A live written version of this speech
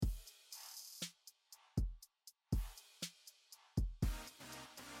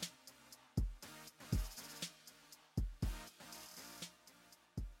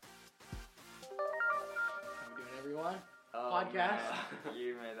podcast. Man.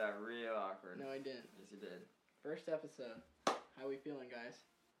 You made that real awkward. No, I didn't. Yes, you did. First episode. How we feeling, guys?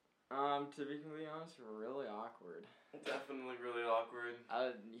 To be completely honest, really awkward. Definitely really awkward.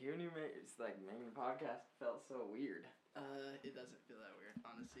 Hearing you making a podcast felt so weird. It doesn't feel that weird,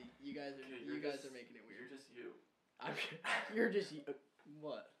 honestly. You guys are are making it weird. You're just you. You're just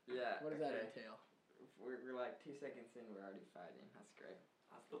what? Yeah. What does that entail? We're like 2 seconds in, we're already fighting. That's great.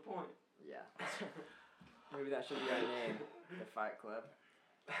 That's the point. Yeah. Maybe that should be our name, the Fight Club.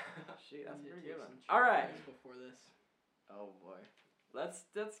 Shoot, that's a pretty good one. All right. Before this. Oh boy. Let's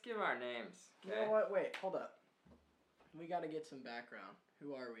give our names. Okay? You know what? Wait, hold up. We got to get some background.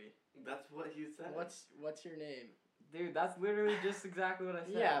 Who are we? That's what you said. What's your name? Dude, that's literally just exactly what I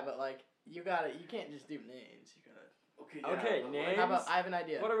said. Yeah, but like you can't just do names. You gotta. Okay, names. How about I have an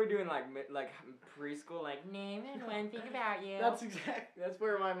idea? What are we doing? Like preschool? Like name and one thing about you. That's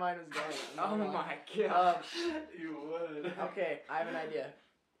where my mind was going. Oh my god. You would. Okay, I have an idea.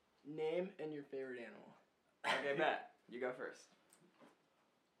 Name and your favorite animal. Okay, bet. You go first.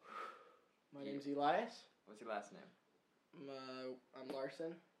 My name's Elias. What's your last name? I'm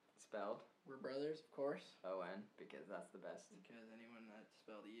Larson. Spelled? We're brothers, of course. O-N, because that's the best. Because anyone that's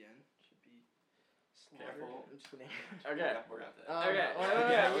spelled E-N should be slaughtered. Careful. I'm just kidding. Okay. We're gonna have to. Okay.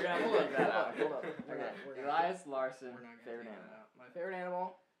 We're gonna take that out. Hold up. Okay. Elias Larson, We're not gonna favorite take animal. that out. My favorite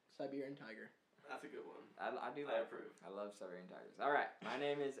animal, Siberian tiger. That's a good one. I do. I approve. I love Siberian tigers. All right. My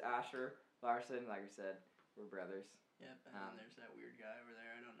name is Asher Larson. Like I said, we're brothers. Yep. And then there's that weird guy over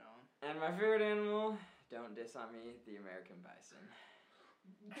there. I don't know him. And my favorite animal, don't diss on me, the American bison.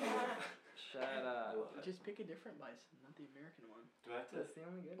 Shut up. Just pick a different bison, not the American one. Do I have to? That's the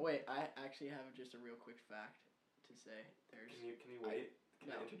only good one. Wait, I actually have just a real quick fact to say. There's. Can you wait?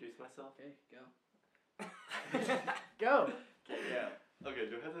 Can I introduce myself? Okay, go. Go. Okay, go. Okay,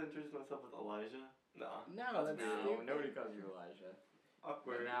 do I have to introduce myself with Elijah? No. No, that's No, stupid. nobody calls you Elijah. But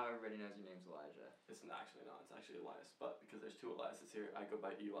Awkward. now everybody knows your name's Elijah. It's actually not. It's actually Elias. But because there's two Eliases here, I go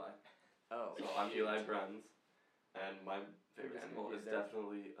by Eli. Oh. So I'm Eli Bruns. And my favorite Who's animal is there?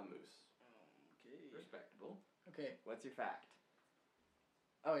 definitely a moose. Okay. Respectable. Okay. What's your fact?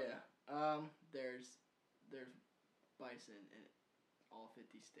 Oh yeah. There's bison in all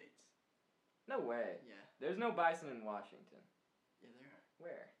 50 states. No way. Yeah. There's no bison in Washington. Yeah, there are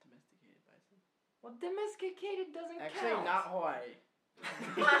Where? domesticated bison. Well, domesticated doesn't Actually, count. not Hawaii.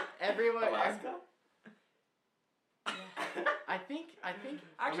 Everyone. Alaska? I think.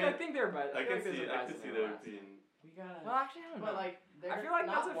 Actually, I I think they're bison. I can see in there Alaska. being. We gotta. Well, actually, I don't know. But like, I feel like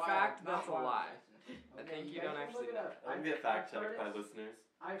not that's a wild, fact, not that's a wild lie. bison. I Okay, think you guys don't can actually look it up. I'm get fact I've heard checked by it. listeners.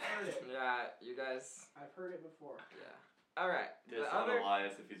 I've heard it. Yeah, you guys. I've heard it before. Yeah. All right. Diss The on other.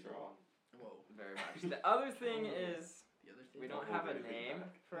 Elias if he's wrong. Whoa. Very much. The other thing is The other thing. we don't Don't have a hold anything name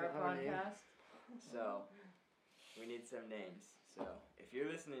back. for We our don't have a name. podcast, so we need some names. So if you're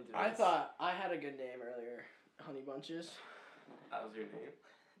listening to this, I thought I had a good name earlier. Honey Bunches. That was your name?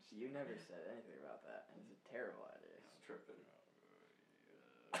 you never said anything about that. It's a terrible idea. He's tripping.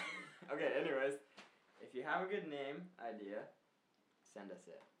 Okay. Anyways, if you have a good name idea, send us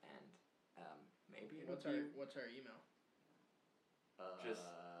it, and maybe it'll What's our email? Just-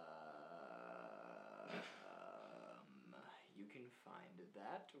 you can find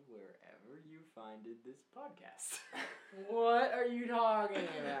that wherever you finded this podcast. What are you talking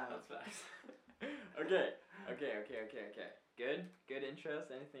about? That's facts. Okay. Good intros.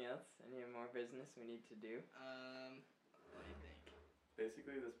 Anything else? Any more business we need to do? What do you think?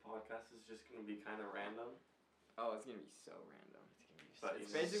 Basically, this podcast is just going to be kind of random. Oh, it's gonna be so random. But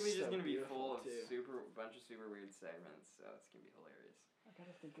It's it's basically so just gonna be beautiful, full of too. bunch of super weird segments. So it's gonna be hilarious. I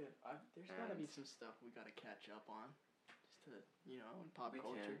gotta think of. There's gotta be some stuff we gotta catch up on, just to in pop We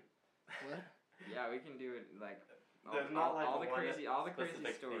culture. What? Yeah, we can do it like There's not like all a the one crazy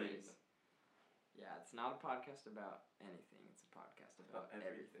specific stories. theme. Yeah, it's not a podcast about anything. It's a podcast about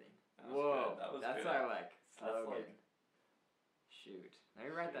everything. That was Whoa, good. That was that's good. our like slogan. like- Shoot, let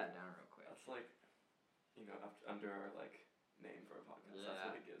me write that down real quick. That's like, under our like name for a podcast. That's Yeah.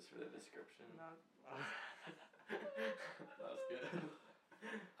 what it gives for the description. Not- That was good.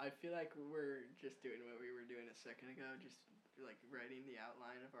 I feel like we're just doing what we were doing a second ago, just like writing the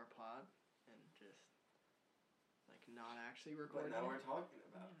outline of our pod and just like not actually But recording. now it. we're talking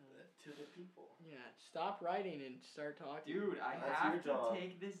about it to the people. Yeah, stop writing and start talking. Dude, I That's have your to job.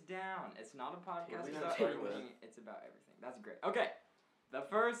 take this down. It's not a podcast we about start with? anything. It's about everything. That's great. Okay, the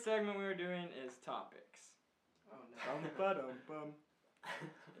first segment we were doing is topics. Oh no.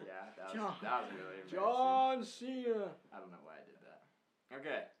 Yeah, that John- was really embarrassing. John Cena. I don't know why I did that.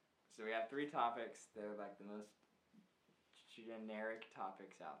 Okay, so we have 3 topics. They're like the most generic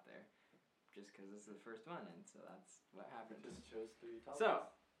topics out there. just because this is the first one, and so that's what We happened. just chose 3 topics. So,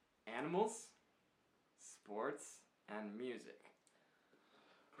 animals, sports, and music.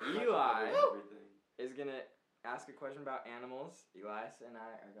 Pretty much Eli covers everything. is going to ask a question about animals. Elias and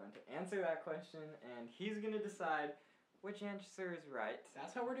I are going to answer that question, and he's going to decide which answer is right.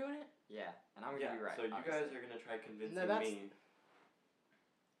 That's how we're doing it? Yeah, and I'm going to be right. So you obviously. guys are gonna try convincing No, that's- me.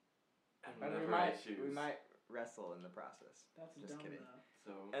 And And whenever I choose. we might wrestle in the process. That's Just dumb, kidding. though.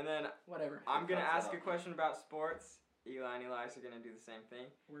 So And then Whatever. I'm going to Cuts ask a out. question about sports. Eli and Elias are going to do the same thing.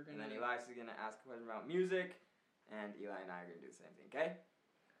 We're And gonna. then Elias is going to ask a question about music. And Eli and I are going to do the same thing, okay?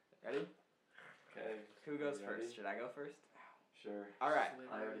 Ready? okay. Who goes You ready? first? Should I go first? Sure. Alright.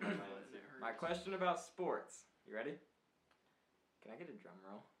 I already have my answer. My question about sports. You ready? Can I get a drum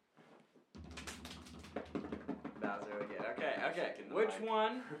roll? That was really good. Okay. Shaking the Which mic.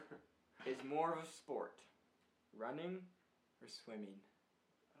 one is more of a sport? Running or swimming?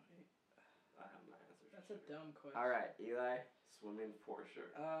 Okay, I have my answer. that's a dumb question. Alright, Eli. Swimming for sure.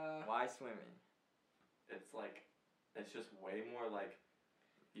 Why swimming? It's like, it's just way more like,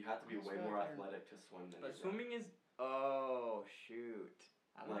 you have to be I way feel more like athletic to swim than But you run. swimming is. Oh, shoot.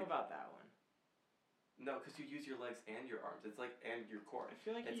 I don't know Like- about that one. No, because you use your legs and your arms. It's like, and your core. I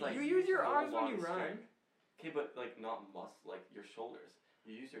feel like It's you, like You use your full arms when you body run. strength. Okay, but like not like your shoulders.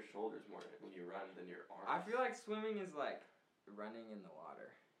 You use your shoulders more when you run than your arms. I feel like swimming is like running in the water.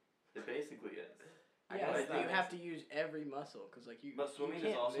 It basically is. I yeah, guess but you that have to use every muscle because like you. But swimming you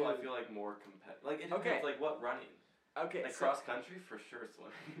is can't also, I move. feel like, more competitive. Like, it Okay. depends, like, what running. Okay, Like, so, cross country, for sure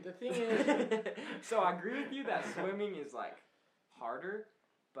swimming. The thing is, so I agree with you that swimming is like harder,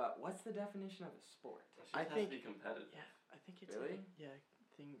 but what's the definition of a sport? It just I has think- to be competitive. yeah, I think it's Really?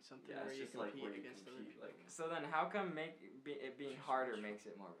 something Yeah, where it's you just like compete where you against other compete, people. like, So then how come it being Just harder much- makes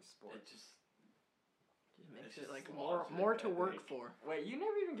it more of a sport? it just, Just makes It's it just like logic, more to I work think. for. Wait, you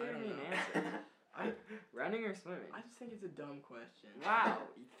never even I gave don't me an know. answer. Running or swimming? I just think it's a dumb question. Wow,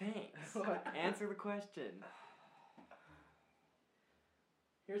 thanks. What? Answer the question.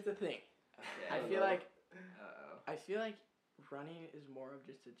 Here's the thing. Okay. I feel like Uh-oh. running is more of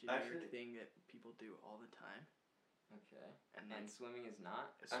just a generic Actually- thing that people do all the time. Okay. And And then swimming is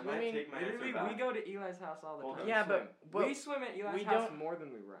not? I might swimming. take my Literally, answer back. we go to Eli's house all the Hold time. on. Yeah, swim. but we swim at Eli's we house don't- more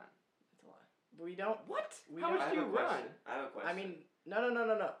than we run. It's a lie. But we don't. What? We How don't- much I do have you a run? question. I have a question. I mean, no.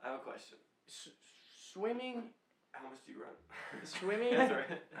 I have a question. Swimming, How much do you run? Swimming? Sorry.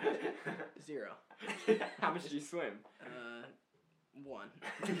 0. How much do you swim? 1.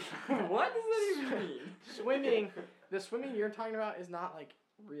 What does that even mean? Swimming. The swimming you're talking about is not like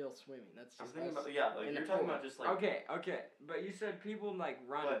real swimming. That's I'm just thinking us. about, yeah, like, in you're the talking pool. about just, like, Okay, but you said people like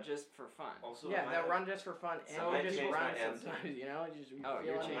run But- just for fun. also, Yeah, it might that have- run just for fun, and So we I just changed run my answer. sometimes. You know, just we Oh, feel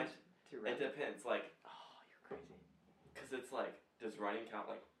you're like changing to run. It depends, like, Oh, you're crazy. because it's like, does running count,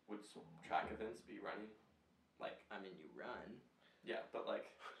 like, would track events be running? Like, I mean, you run. yeah, but, like,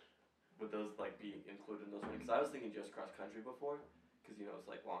 would those, like, be included in those running? Because I was thinking just cross country before, because, you know, it's,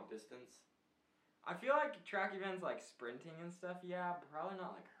 like, long distance. I feel like track events like sprinting and stuff, yeah, but probably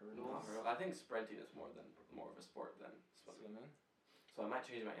not like hurdles. Not real. I think sprinting is more of a sport than swimming. Swimming. So I might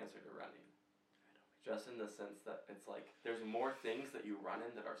change my answer to running. Just in the sense that it's like, there's more things that you run in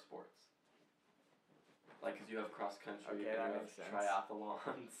that are sports. Like, because you have cross country, Okay, and that you have makes sense.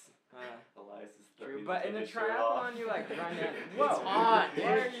 triathlons. Uh, Elias is true, threatening but to in take the his shirt off. triathlon you like run in. It's Whoa, hot, what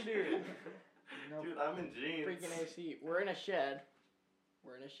are dude. you doing? No Dude, I'm in jeans. freaking AC. We're in a shed.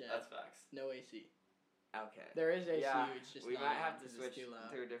 That's facts. No AC. Okay. There is AC. Yeah, It's just we not might on have to 'cause switch it's too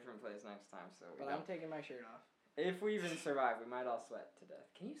loud. to a different place next time. So we But I'm don't. taking my shirt off. If we even survive, we might all sweat to death.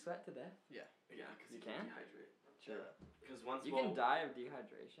 Can you sweat to death? Yeah, because You you can? can dehydrate. Sure. Because once You can die of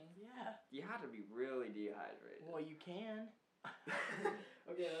dehydration. Yeah. You have to be really dehydrated. Well, you can.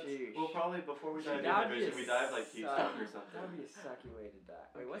 Okay. Sheesh. Well, probably before we die of That would be dehydration, a we die of like heat suck. stroke or something. That would be a sucky way to die.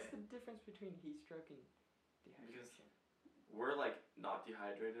 Wait, what's Okay. the difference between heat stroke and dehydration? We're like not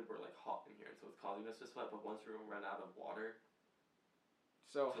dehydrated, we're like hot in here, so it's causing us to sweat. But once we run out of water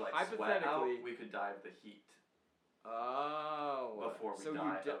So to like sweat out, hypothetically, we could die of the heat oh, before we so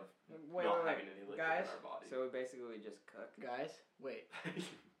die you of Wait, not wait, having any liquid Guys? in our body. so we basically just cook. Guys, wait.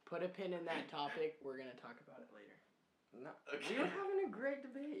 Put a pin in that topic. We're gonna talk about it later. No, Okay. we were having a great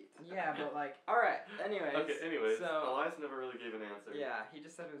debate. Yeah, but like All right. Anyways. Okay, anyways, So Elias never really gave an answer. yeah, he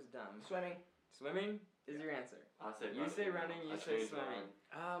just said it was dumb. swimming. Swimming is your answer. I say You running. say running, you I say changed swimming.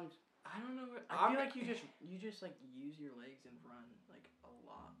 mine. I don't know. What, I feel like you just like use your legs and run like a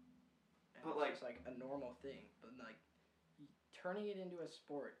lot. And But, it's like- just like a normal thing, but like turning it into a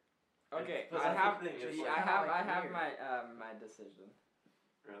sport. Okay, But I that's the have. thing, it's I like- have. Kinda I like have weird. my decision.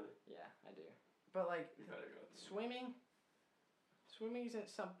 Really? Yeah, I do. But like You gotta go. with me. swimming isn't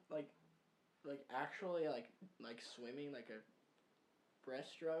some like like actually like swimming, like a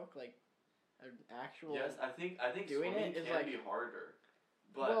breaststroke, like an actual. Yes, I think doing swimming it is can like- be harder.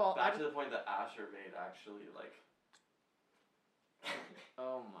 But Well, back to the point that Asher made, actually, like,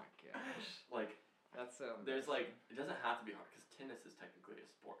 Oh my gosh. like That's so. there's like it doesn't have to be hard because tennis is technically a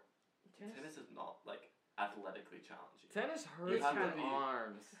sport. Tennis is not like athletically challenging. Tennis You hurts have to your be-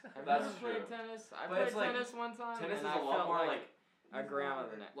 arms. Have That's you ever played true. tennis? I But played it's like- tennis one time. Tennis and is I a lot felt more like a grandma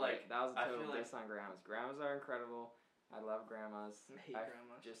the next. like, That was a I total feel like- diss on grandmas. Grandmas are incredible. I love grandmas. I hate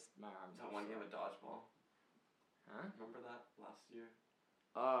grandmas. Just my arms. that are one so- game of dodgeball. Huh? Remember that last year?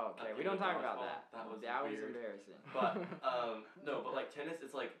 Oh, okay. That We game don't of talk about dodgeball, that. that was was weird. embarrassing. But no, but like tennis,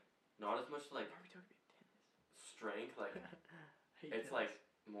 it's like not as much like Why are we talking about tennis? strength. Like Hate it's tennis. like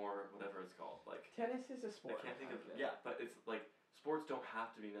more whatever it's called. Like tennis is a I sport. can't think of Okay. yeah, but it's like sports don't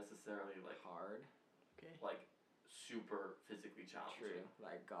have to be necessarily like Hard. Okay. like super physically challenging. True.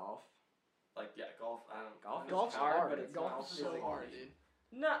 Like golf. Like yeah, golf. I don't. Golf is Golf's hard, hard, but it's golf not is so physically. hard, dude.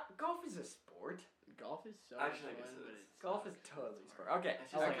 No, golf is a sport. Golf is so Actually, I fun, guess it but is. it's Golf not. is totally a It's sport. hard. Okay.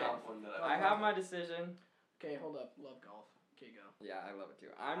 It's just like Okay. golf one that I have my decision. Okay, hold up. Love golf. Okay, go. Yeah, I love it too.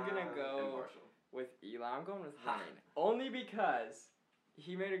 I'm gonna go impartial. with Eli. I'm going with Ha. running. Only because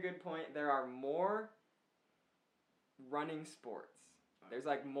he made a good point. There are more running sports. There's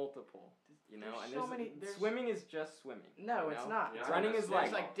like multiple, you know, There's and so there's many- there's- swimming is just swimming. No, you it's know? not. Yeah, Running I is understand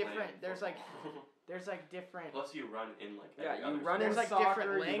like- There's like playing different. There's like football. there's like different. Plus you run in like Yeah, every you other run in There's like soccer,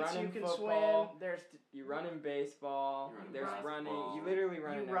 different you lengths run you in can football, swim. There's You run in baseball. You run in There's running. basketball. You literally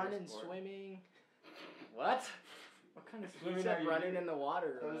run you in run every in sport. swimming. What? What kind of You swimming are said you running doing? in the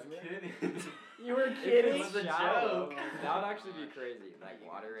water. I was remember? kidding. You were If kidding. it's was a shallow, joke. that would actually be crazy. Like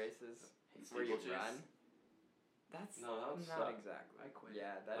water races where you Steeplechase. run. That's No, that would not suck. exactly. I quit.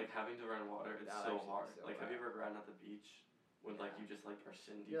 Yeah, that. Like having to run water, it's That so actually hard. is so Like, have you hard. ever ran at the beach when like Yeah. you just like are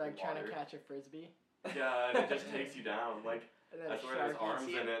shin deep You're like in trying water? to catch a frisbee. Yeah, and it just takes you down. Like And then I a swear there's shark arms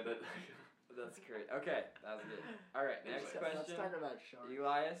eats you. in it that. That's great. Okay, that was good. All right, next Anyway. Let's question. talk about sharks.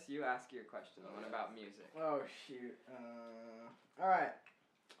 Elias, you ask your question. What about music? Oh shoot. All right.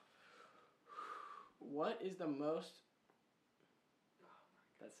 What is the most?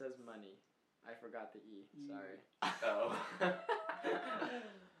 That says money. I forgot the E. Sorry. Oh. All right.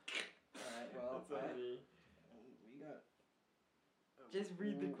 Well, That's on me. we got. Just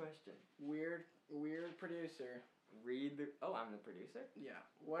read the question. Weird producer. Read the. Oh, I'm the producer. Yeah.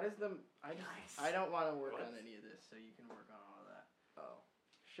 What is the? Nice. I don't want to work What? on any of this, so you can work on all of that. Oh.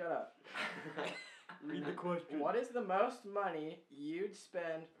 Shut up. Read the question. What is the most money you'd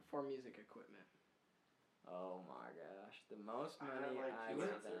spend for music equipment? Oh my gosh, the most I have, money like, I two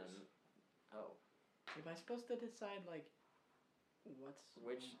spend. answers. Oh, Am I supposed to decide like what's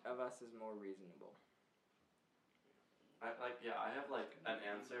which of us is more reasonable? I have like an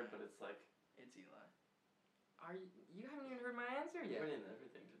answer, but it's like It's Eli. Are you? You haven't even heard my answer you're yet. winning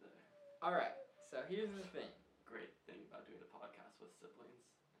everything today. All right. So here's the thing. Great thing about doing a podcast with siblings,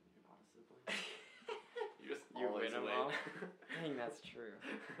 and you're not a sibling. You just You always win 'em win. all. Dang, that's true.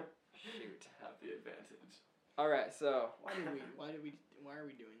 Shoot. Have the advantage. All right. So Why are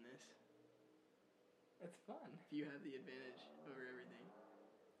we doing this? it's fun. If you have the advantage over everything.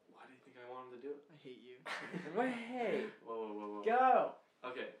 Why do you think I wanted to do it? I hate you. Wait, hey, Whoa. Go.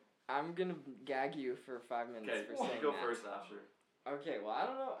 Okay. I'm gonna gag you for 5 minutes Okay. for You saying go that. first, Asher. Okay, well, I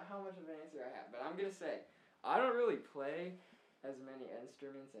don't know how much of an answer I have, but I'm gonna say I don't really play as many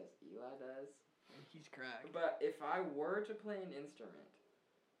instruments as Eli does. He's cracked. But if I were to play an instrument,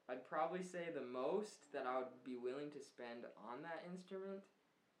 I'd probably say the most that I would be willing to spend on that instrument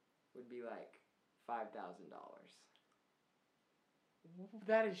would be like $5,000.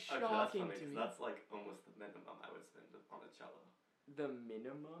 That is Okay, that's shocking funny, to 'cause me. that's like almost the minimum I would spend on a cello. The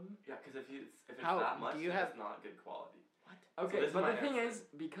minimum? Yeah, because if it's How- that much, do you then have- it's not good quality. Okay, this is but my the thing answer. is,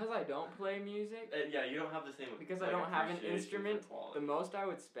 because I don't play music, Yeah, you don't have the same. because I like, don't have an appreciation for instrument, quality. the most I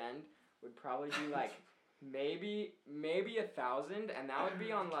would spend would probably be like maybe 1,000, and that would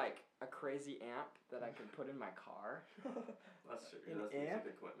be on like a crazy amp that I could put in my car. That's true. An That's amp?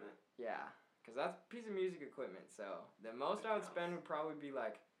 music equipment. Yeah, because that's a piece of music equipment. So the most I would spend would probably be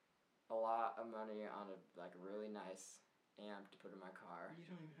like a lot of money on a really nice amp to put in my car. You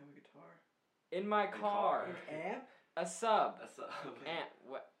don't even have a guitar. In my car, Amp? a sub That's amp.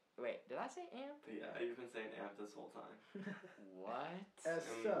 What? Wait, did I say amp? Yeah, you've been saying amp this whole time. What? A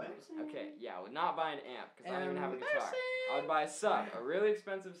sub. Okay, yeah, I would not buy an amp because I don't even have a guitar. Embarrassing. I would buy a sub, a really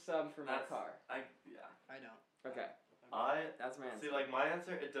expensive sub for my That's- car. I don't. Okay, I that's my answer. see. Like my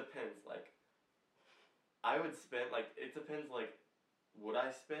answer, it depends. Like, I would spend. Like, it depends. Like, would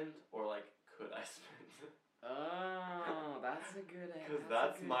I spend or like could I spend? Oh, that's a good answer. Because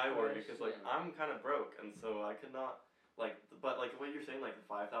that's my worry. Because like I'm kind of broke, and so I could not like. But like what you're saying, like the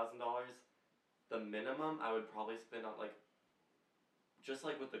 $5,000, the minimum I would probably spend on like. Just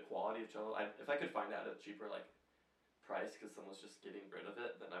like with the quality of cello, if I could find it at a cheaper like price because someone's just getting rid of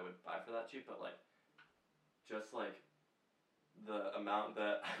it, then I would buy for that cheap. But like, just like the amount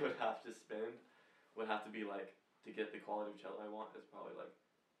that I would have to spend would have to be like to get the quality of cello I want is probably like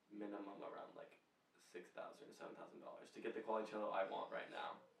minimum around like $6,000 or $7,000 to get the quality cello I want right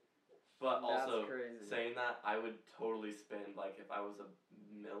now. But That's also crazy. saying that, I would totally spend like if I was a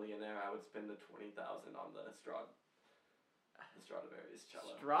millionaire, I would spend the $20,000 on the Stradivarius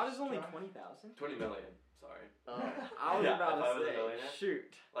cello. Strada's only 20,000. 20 million. Sorry. I was Yeah, about if I to was a say, millionaire.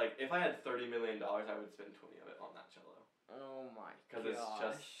 shoot. Like if I had $30 million, I would spend 20 of it on that cello. Oh my god. Because it's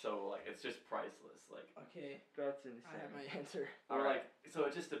just so like it's just priceless. Like Okay, That's insane. I have my answer. or like so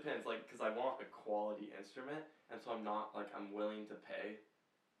it just depends. Like because I want a quality instrument, and so I'm not like I'm willing to pay.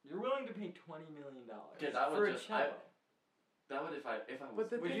 You're willing to pay $20 million Yeah, that for would a just cello. That would if I But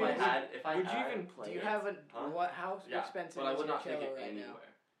the if thing I is, had if I Would had, you even Do play you it? have a Huh? how yeah, expensive but I is would your not take cello it right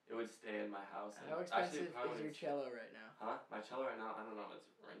anywhere. It would stay in my house. now? How and expensive actually, probably is your wouldn't- cello right now? Huh? My cello right now, I don't know. It's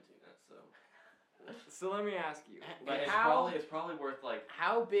renting it, so. So let me ask you. But How- it's probably worth like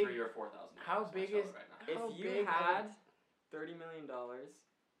How big? $3,000 or $4,000. how my big cello is- right now? If How you big had $30 million,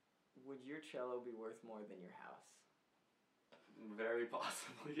 would your cello be worth more than your house? Very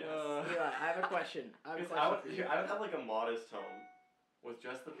possibly, yes. Yeah, I have a question. I have a Because question for you. I would have like a modest home with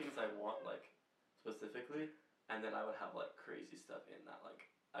just the things I want, like specifically, and then I would have like crazy stuff in that. Like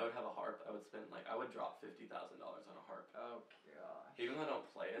I would have a harp. I would drop $50,000 on a harp. Oh gosh. Even though I don't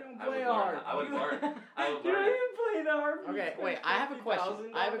play it, You don't I would play a learn. harp. I would learn. I would You learn don't it. even play the harp. you Okay, spend wait, I have a question.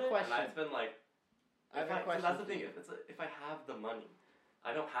 $50,000 I have a on it? question. And I'd spend like. I have a So question. that's the for thing. you. If I have the money,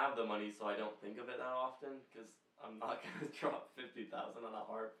 I don't have the money, so I don't think of it that often because I'm not gonna drop $50,000 on a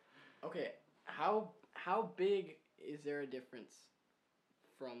harp. Okay, how big is there a difference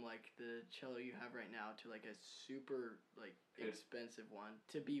from like the cello you have right now to like a super like expensive one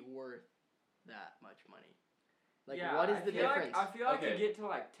to be worth that much money? Like Yeah, what is I the feel difference? Like, I feel like Okay. to get to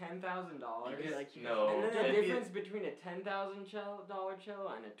like $10,000. Like, No. And then the it'd be- difference between a $10,000 cello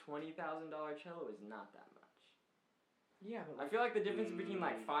and a $20,000 cello is not that much. Yeah, but I feel like the difference between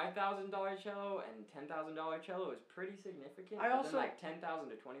like $5,000 cello and $10,000 cello is pretty significant. I but also- then like 10,000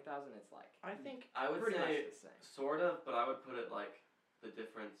 to 20,000, it's like I think I would pretty say much the same. sort of, but I would put it like the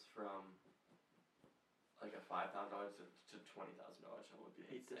difference from like a $5,000 to $20,000 cello would be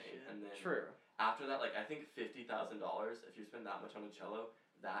Hate this insane. shit. And then True. after that, like I think $50,000 if you spend that much on a cello,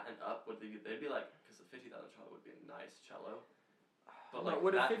 that and up would be they'd be like because a $50,000 cello would be a nice cello. But like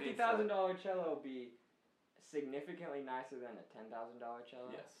would a that being $50,000 said- cello be significantly nicer than a $10,000 cello?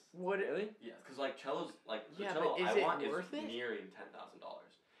 Yes. would it, Really? Yes, because like cellos, like the Yeah, cello but is I it want worth is it? nearing $10,000,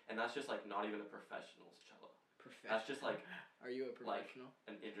 and that's just like not even a professional's cello. That's just like Are you a professional?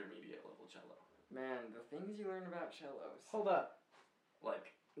 an intermediate level cello. Man, the things you learn about cellos. Hold up.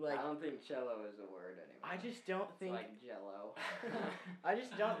 Like Like I don't think cello is a word anymore. I just don't It's think like jello. I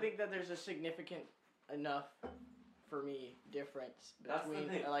just don't think that there's a significant enough for me difference That's the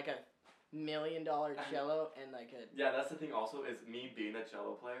between thing. like a $1 million cello and like a yeah, that's the thing. Also, is me being a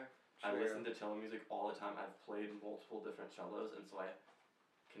cello player. I True. listen to cello music all the time. I've played multiple different cellos, and so I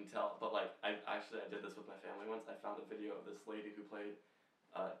can tell. But like I did this with my family once. I found a video of this lady who played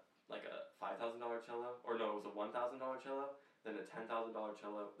like a $5,000 cello, or no, it was a $1,000 cello, then a $10,000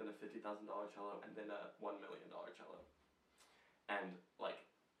 cello, then a $50,000 cello, and then a $1 million cello. And like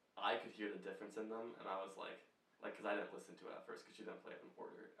I could hear the difference in them, and I was like, because I didn't listen to it at first because she didn't play it in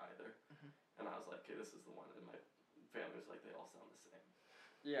order either, and I was like, okay, this is the one, and my family was like, they all sound the same.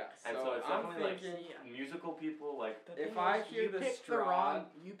 Yeah, And so it's I'm definitely thinking, like musical people like. The If thing I is, hear you the picked Strad-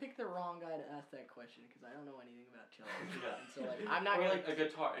 you picked the wrong guy to ask that question because I don't know anything about cello. Yeah. And so like I'm not or gonna like a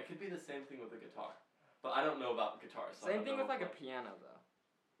guitar. It could be the same thing with a guitar, but I don't know about guitars. So I same don't thing know, with like a piano though.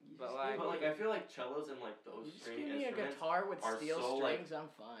 you but just like- give But me- like I feel like cellos and like those you just string give me a instruments. guitar with are steel so, like- strings,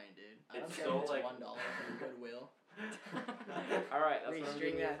 I'm fine, dude. I don't it's care so, if it's like- $1 from Goodwill. All right, that's what I'm Restring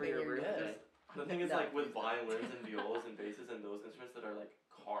giving you that for thing, your you're birthday. good. The thing is No, like with please don't. violins and violas and basses and those instruments that are like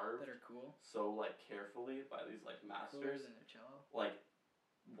carved That are cool. so like carefully by these like Cooler masters. than a cello. Like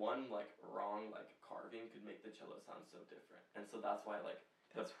one like wrong like carving could make the cello sound so different, and so that's why like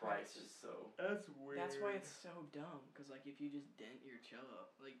the That's why price it's is so. That's weird. That's why it's so dumb. Cause like if you just dent your cello,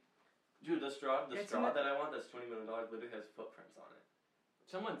 like Dude, the Strad It's that an- I want, that's $20 million, literally has footprints on it.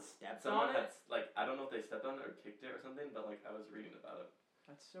 Someone stepped Someone on had it. like I don't know if they stepped on it or kicked it or something, but like I was reading about it,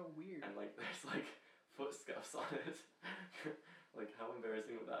 that's so weird. and like there's like foot scuffs on it. Like how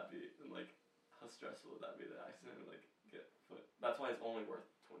embarrassing would that be? And like How stressful would that be to accidentally like get foot? That's why it's only worth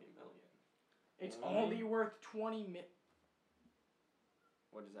 20 million. It's only worth 20 million.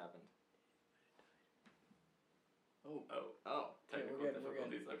 What just happened? Oh. Okay, Technical we're good.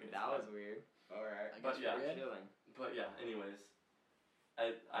 difficulties. Okay, That was weird. Alright. I But guess yeah. we're good. Chilling. But yeah, anyways,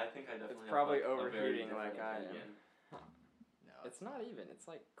 I think I definitely It's have probably like, a very overheating different like I am. opinion. No, It's not even. It's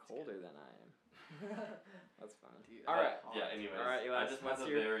like colder than I am. That's fine. Dude, Alright. Yeah, anyways, Alright, I Elias, just have what's a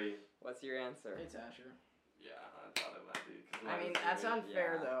your- very What's your answer? It's Asher. yeah. I thought it might be. I mean, that's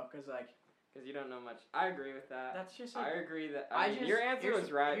unfair Yeah. though, because like Because you don't know much. I agree with that. that's just I like agree that. I I mean, just- your answer here's-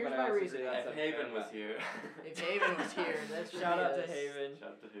 was right, here's but my I also reasoning. think that's If unfair, Haven was but- here. if Haven was here, that's Shout out to ridiculous. Haven.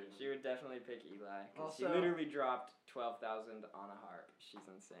 Shout out to Haven. She would definitely pick Eli. 'Cause she Also- literally dropped 12,000 on a harp. She's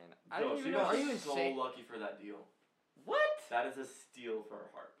insane. I Yo, didn't she even know. got Are you so insane? lucky for that deal. What? That is a steal for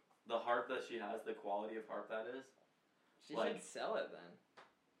a harp. The harp that she has, the quality of harp that is. She Like- should sell it then.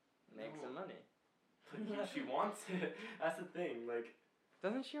 Make No. some money. Like, she wants it. That's the thing. Like,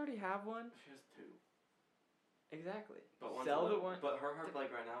 Doesn't she already have one? she has two. Exactly. But one's Sell a the little- one. But her harp,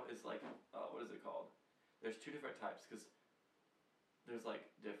 like right now, is like, what is it called? There's two different types because there's like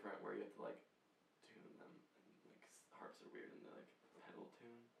different where you have to like tune them. And, like harps are weird and they're like pedal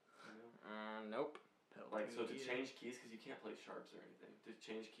tune. You know? Nope. Like so to change keys because you can't play sharps or anything. To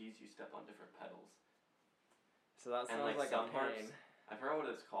change keys, you step on different pedals. So that And, sounds like, like a some harps- pain. I forgot what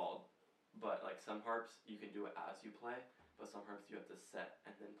it's called, but like some harps you can do it as you play, but some harps you have to set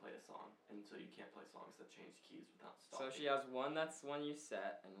and then play a song, and so you can't play songs that change keys without stopping. So she has one that's one you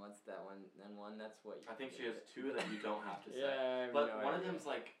set, and what's that one? Then one that's what you. I think she has two that you don't have to set. Yeah, I have But no one of idea. them's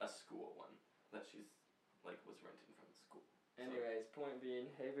like a school one that she's like was renting from the school. Anyways, point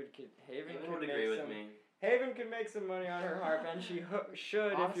being, Haven could would make agree with some. me. Haven could make some money on her harp, and she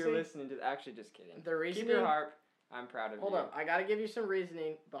should if Honestly, you're listening to. Actually, just kidding. The reasoning. Keep your harp. I'm proud of Hold you. up, I gotta give you some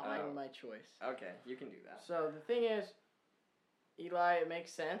reasoning behind Oh. my choice. Okay, you can do that. So the thing is, Eli, it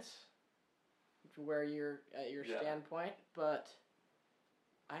makes sense where you're at your Yeah. standpoint, but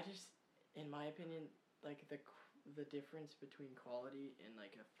I just, in my opinion, like the difference between quality in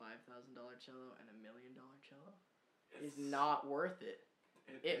like a $5,000 cello and $1 million cello is not worth it.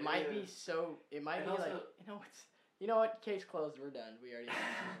 It might be so. It might And be like also- you know what? Case closed. We're done. We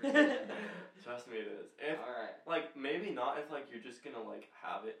already. Trust me, it is. If All right. like maybe not if like you're just gonna like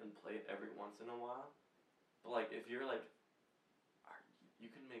have it and play it every once in a while, but like if you're like, you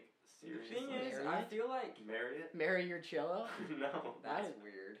can make The serious. thing money. is, Marry I it? feel like Marry it? Marry your cello? No. that's I-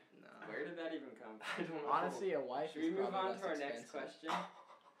 weird. No. Where did that even come I from? don't know. Honestly, a wife Should is we move probably on to our less next expensive. question?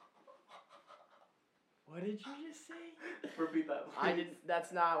 What did you just say? Repeat that. I please. didn't.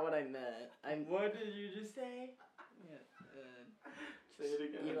 That's not what I meant. I'm. What did you just say? Yeah, Say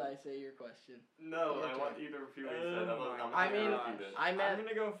it again. Eli, say your question. No, Your I turn. want you to repeat what you said. Oh I'm my I mean, gonna repeat it. I meant. I'm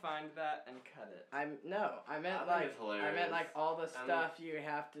gonna go find that and cut it. I meant I think like. it's hilarious. I meant like all the And stuff you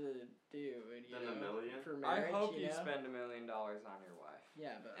have to do. And, you Then know, $1 million? for I marriage. hope you you know? spend $1 million on your wife.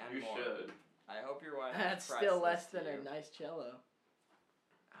 Yeah, but And You more. should. I hope your wife. that's is still less priceless than to a nice cello.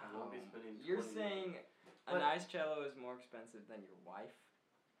 I won't be spending. You're 20 saying a But- nice cello is more expensive than your wife?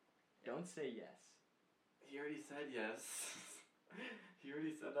 Don't say yes. He already said yes. He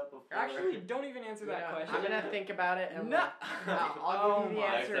already said that before. Actually, don't even answer that Yeah, question. I'm gonna think about it and No. I'll give you the Oh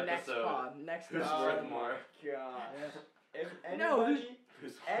my. answer next episode. pod. Next Who's episode. worth more? God. If No, anybody,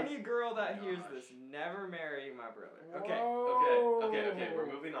 Who's- any girl that hears Gosh. this, never marry my brother. Okay. Okay, we're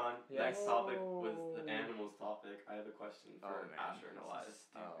moving on. Yes. Next topic was the animals topic. I have a question for Asher and Elias.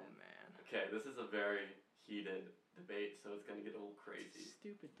 Oh man. Okay, this is a very heated debate, so it's gonna get a little crazy.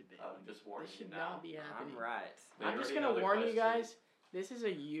 Stupid debate. Just warning This you should now. not be happening. I'm right. They I'm just already gonna know the warn you question. guys. This is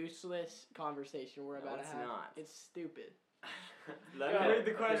a useless conversation we're No, about it's to have. not. It's stupid. Let Go. me read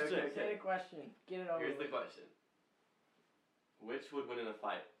the Okay, question. okay, Say the question. Get it over Here's the with. question. Which would win in a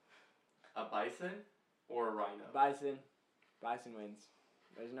fight? A bison or a rhino? Bison. Bison wins.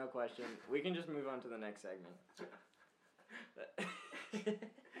 There's no question. We can just move on to the next segment.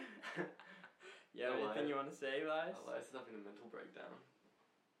 You have anything you want to say, Elias? Elias is having a mental breakdown.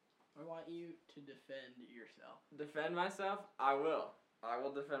 I want you to defend yourself. Defend myself? I will. I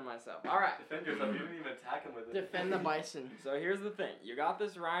will defend myself. Alright. Defend yourself. You didn't even attack him with it. Defend the bison. So here's the thing. You got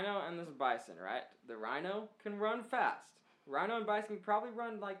this rhino and this bison, right? The rhino can run fast. Rhino and bison can probably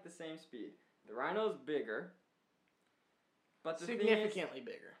run like the same speed. The rhino's bigger. But the Significantly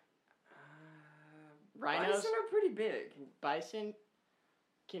bigger. thing is, Rhinos, bison are pretty big. bison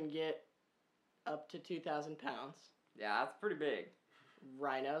can get up to 2,000 pounds. Yeah, that's pretty big.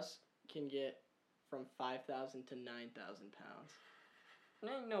 Rhinos can get from 5,000 to 9,000 pounds.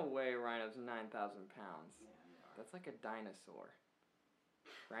 There ain't no way a rhino's 9,000 pounds. That's like a dinosaur.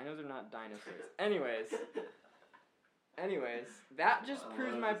 Rhinos are not dinosaurs. Anyways, that just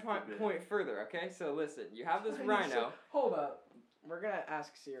proves my point further, okay? So listen, you have this rhino. Hold up. We're going to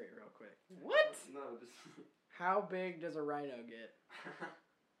ask Siri real quick. What? No, just... How big does a rhino get?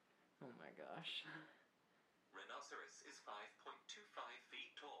 Oh my gosh. Rhinoceros is 5.25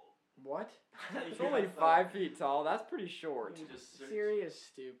 feet tall. What? It's only 5 feet tall. That's pretty short. Just search. Siri is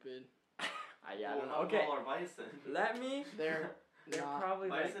stupid. Yeah, I don't know. How Okay, tall are bison? let me... They're They're not. probably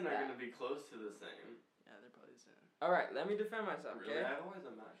Bison like are that. going to be close to the same. Yeah, they're probably the same. Alright, let me defend myself, okay? Really? I've always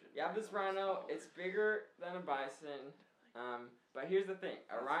imagined. You have this rhino, it's bigger than a bison, but here's the thing.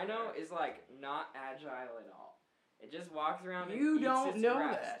 A That's rhino fair. is like not agile at all. It just walks around and You eats don't its know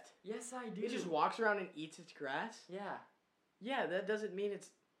grass. that. Yes, I do. It just walks around and eats its grass? Yeah. Yeah, that doesn't mean it's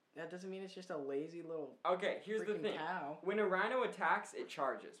just a lazy little Okay, here's the freaking thing. cow. When a rhino attacks, it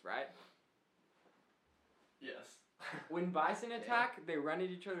charges, right? Yes. When bison attack, they run at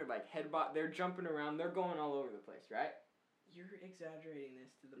each other like headbutt. They're jumping around. They're going all over the place, right? You're exaggerating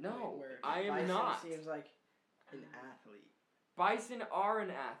this to the No, point where I am bison not. seems like an athlete. Bison are an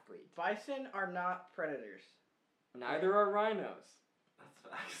athlete. Bison are not predators. Neither are rhinos. That's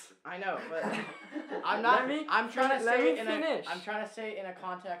facts. I know, but I'm not. I'm trying to let say me in finish. I'm trying to say in a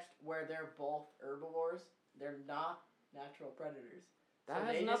context where they're both herbivores. They're not natural predators. That So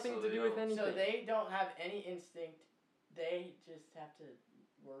has they nothing just- to do with anything. So they don't have any instinct. They just have to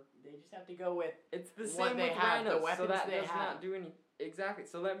work. They just have to go with It's the what same they with have, the rhinos, so weapons that they does have. not do any. Exactly.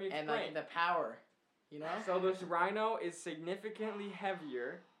 So let me and explain. like the power, you know. So this rhino is significantly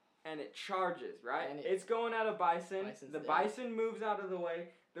heavier, and it charges, right? And It's going at a bison. Bison's The dead. bison moves out of the way.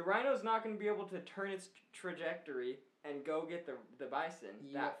 The rhino's not going to be able to turn its trajectory and go get the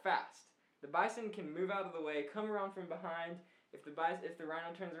bison that fast. The bison can move out of the way, come around from behind. If the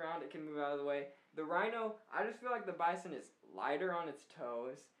rhino turns around, it can move out of the way. The rhino, I just feel like the bison is lighter on its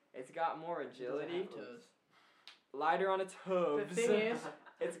toes. It's got more It doesn't agility. have toes. Lighter on its hooves. The thing is,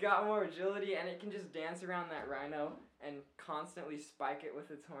 It's got more agility, and it can just dance around that rhino and constantly spike it with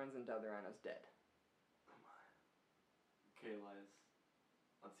its horns until the rhino's dead. Oh my. Okay, Elias.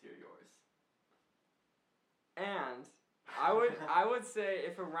 Let's hear yours. And I would say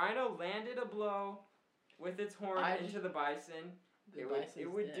if a rhino landed a blow with its horn into the bison, the it bison's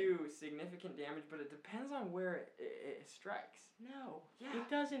would dead. do significant damage, but it depends on where it strikes. No, Yeah. it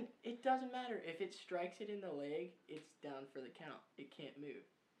doesn't. It doesn't matter if it strikes it in the leg. It's down for the count. It can't move.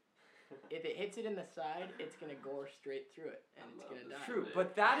 If it hits it in the side, it's gonna gore straight through it, and I it's love gonna this die. True,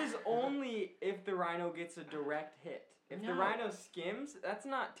 but that is only if the rhino gets a direct hit. If the No. rhino skims, that's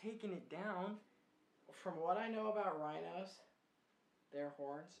not taking it down. From what I know about rhinos, their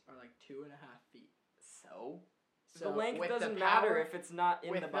horns are like 2.5 feet. So So the length with doesn't the matter power- if it's not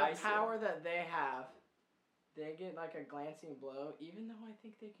in with the bison. power that they have, they get like a glancing blow. Even though I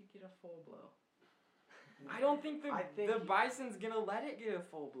think they could get a full blow. I don't think I think the bison's gonna let it get a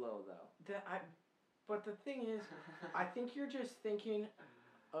full blow though. But the thing is, I think you're just thinking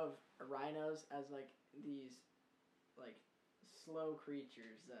of rhinos as like these like slow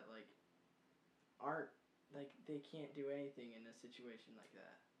creatures that like aren't like they can't do anything in a situation like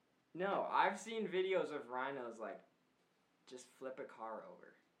that. No, I've seen videos of rhinos like just flip a car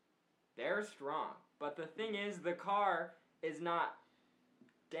over. They're strong, but the thing is, the car is not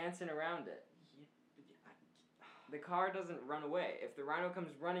dancing around it. The car doesn't run away. If the rhino comes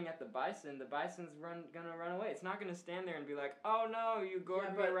running at the bison's gonna run away. It's not gonna stand there and be like, "Oh no, you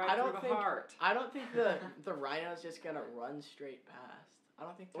gored me but right I through don't the think- heart." I don't think the rhino's just gonna run straight past. I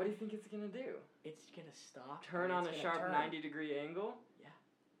don't think. What do you think it's gonna do? It's gonna stop. Turn and on it's a gonna sharp turn. 90-degree angle? Yeah.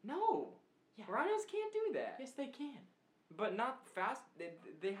 No. Yeah. Rhinos can't do that. Yes, they can. But not fast.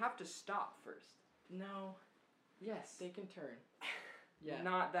 They have to stop first. No, Yes. they can turn. Yeah.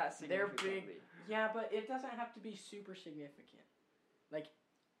 Not that They're significantly. big. Yeah, but it doesn't have to be super significant. Like,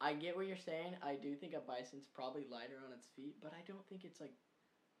 I get what you're saying. I do think a bison's probably lighter on its feet, but I don't think it's like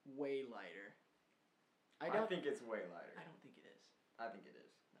way lighter. I think it's way lighter. I don't think it is. I think it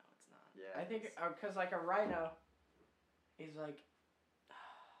is. No, it's not. Yeah. I think because like a rhino is like.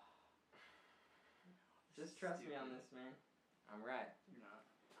 Just trust me on this, man. I'm right. You're not.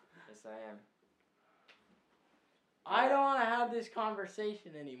 Yes, I am. I don't want to have this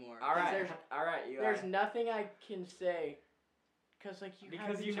conversation anymore. All 'cause right. All right, Eli. There's nothing I can say. Because like you have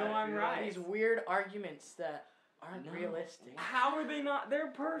Because you these, know I'm right. these weird arguments that aren't No. realistic. How are they not?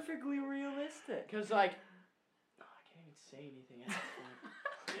 They're perfectly realistic. Because like, I can't even say anything at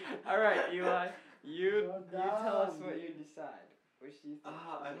this point. All right, Eli. You So tell us dumb. what you decide. Which do you think?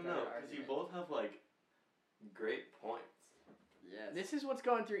 I don't know, because you both have like great points. Yes. This is what's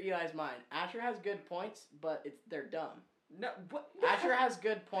going through Eli's mind. Asher has good points, but they're dumb. No, what? Asher has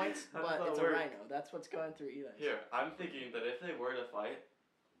good points, That's but not it's work. a rhino. That's what's going through Eli's. Here, I'm thinking that if they were to fight,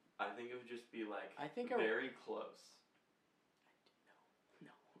 I think it would just be like I think very close.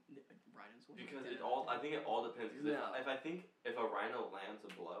 No, rhinos will Because be it all, I think it all depends. Because No. if I think if a rhino lands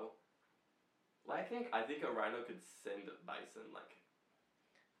a blow, I think I think a rhino could send a bison like.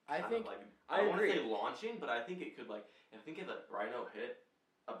 I kind think of, like, I don't want to agree. say launching, but I think it could like. I think if a rhino hit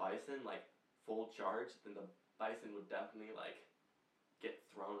a bison like full charge, then the bison would definitely like get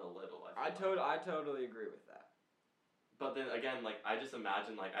thrown a little. I totally agree with that. But then again, like I just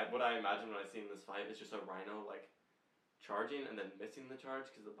imagine like what I imagine when I see in this fight is just a rhino like charging and then missing the charge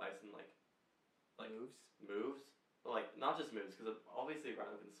because the bison like moves, but like not just moves because obviously a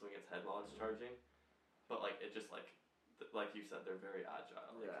rhino can swing its head while it's charging, but like it just like you said, they're very agile.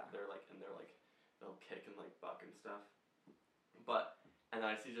 Like, Yeah. they're like they'll kick and like buck and stuff. But and then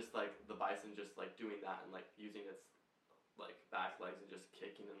I see just like the bison just like doing that and like using its like back legs and just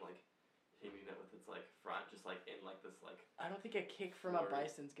kicking and like hitting it with its like front, just like in like this like. I don't think a kick from a Flurry.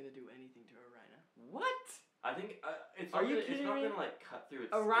 bison's gonna do anything to a rhino. What? I think it's Are not you gonna, kidding it's not me? gonna like cut through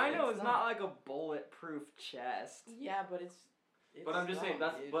its A skin. rhino it's is not. not like a bulletproof chest. Yeah, but it's But I'm just saying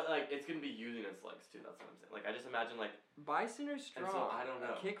strong, that's dude. but like it's gonna be using its legs too. That's what I'm saying. Like I just imagine like Bison are strong. so, I don't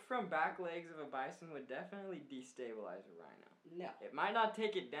know. A kick from back legs of a bison would definitely destabilize a rhino. no. It might not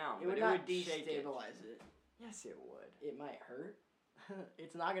take it down, It but would it not would shake it. destabilize it. Yes, it would. It might hurt.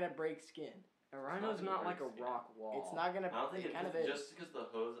 It's not gonna break skin. A rhino's gonna not like a break skin. rock wall. It's not gonna. I don't think it kind of is. just because the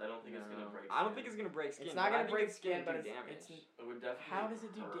hose. I don't think it's gonna break. I don't skin. think it's gonna break skin. It's not but I gonna think break it's gonna skin, but do it's, damage. It would definitely. how does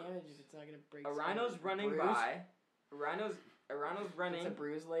it do hurt. damage if it's not gonna break A skin? rhino's running Bruise? by. A rhino's running. It's a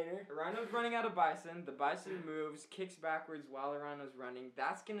bruise later. A rhino's running at a bison. The bison moves, kicks backwards while the rhino's running.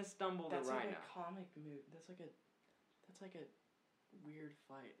 That's gonna stumble That's the like rhino. a comic move. That's like a weird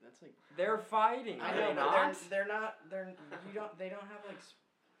fight. That's like. They're fighting. I are know, they but not? they're not. They don't have like.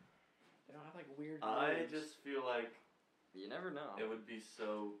 They don't have like weird. I moves. just feel like You never know. it would be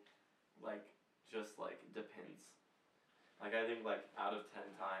so, like, just like depends. Like I think like out of 10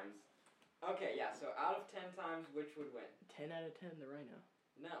 times. Okay, yeah. So out of 10 times, which would win? 10 out of 10, the rhino.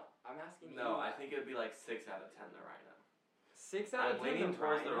 No, I'm asking. No, you. I think it would be like 6 out of 10 the rhino. 6 out of 10. I'm leaning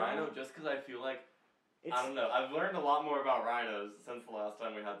towards the rhino just because I feel like It's, I don't know. I've learned a lot more about rhinos since the last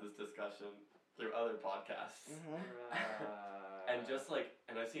time we had this discussion through other podcasts. Mhm. And just like,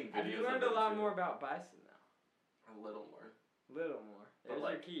 and I've seen videos. Have you learned of a it lot too. more about bison now? A little more. Little more. But There's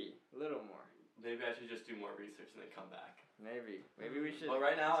like- your key. Little more. Maybe I should just do more research and then come back. Maybe. Maybe we should. But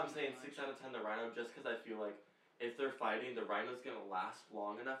right now I'm saying 6 out of 10 the rhino just because I feel like if they're fighting, the rhino's gonna last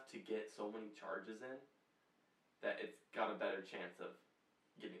long enough to get so many charges in that it's got a better chance of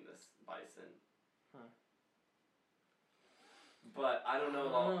getting this bison. Huh. But I don't know.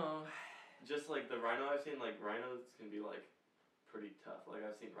 know. Just like the rhino I've seen, like rhinos can be like pretty tough. Like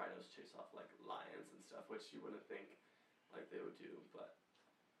I've seen rhinos chase off like lions and stuff, which you wouldn't think like they would do, but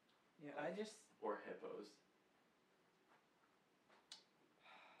yeah, I just. or hippos.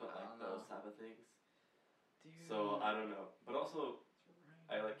 But I like don't know. those type of things. Dude. So I don't know. But also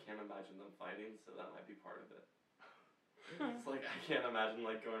I Rhino. like can't imagine them fighting, so that might be part of it. It's like I can't imagine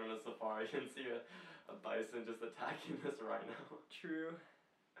like going on a safari and see a bison just attacking this rhino. True.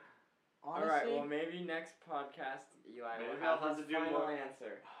 Honestly, Alright, well, maybe next podcast, Eli will Maybe have I'll have his to do final more.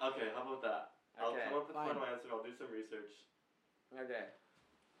 answer. Okay, how about that? I'll Okay, come up with fine. final answer, I'll do some research. Okay.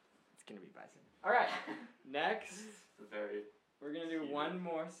 It's gonna be bison. Alright, next, It's a very we're gonna do Heated. one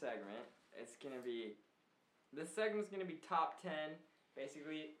more segment. It's gonna be, this segment's gonna be top 10.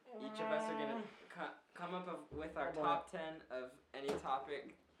 Basically, each of us are gonna come up with our Oh, boy. top 10 of any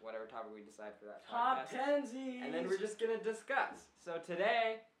topic, whatever topic we decide for that top podcast. 10s. And then we're just gonna discuss. So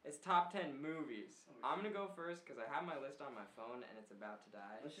today is top 10 movies. I'm gonna go first because I have my list on my phone and it's about to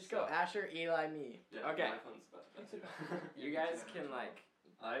die. Let's just So go Asher, Eli, me. yeah, Okay. my phone's about to die too. You guys can like,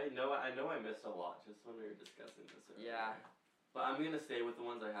 I know I missed a lot just when we were discussing this earlier. yeah. But I'm gonna stay with the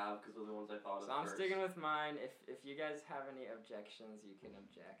ones I have because they're the ones I thought So of I'm first. sticking with mine. If you guys have any objections, you can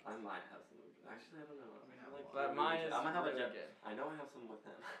object. I might have some. Actually, I don't know. But mine is I'm gonna have really a jet. good. I know I have some with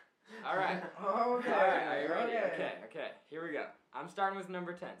him. All right. Okay. Alright, are you ready? Okay, here we go. I'm starting with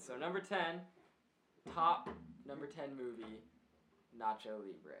number 10. So number 10, top number 10 movie, Nacho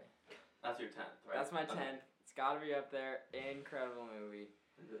Libre. That's your 10th, right? That's my Okay. 10th. It's gotta be up there. Incredible movie.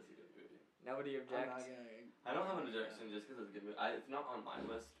 It is a good movie. Nobody I'm not objects. gonna. I don't have an objection just because it's a good movie. It's not on my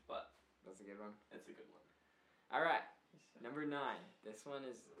list, but That's a good one. it's a good one. Alright, number 9. This one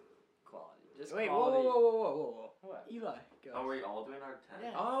is quality. Just Wait, quality. whoa. What? Eli, go. Oh, are we all doing our 10?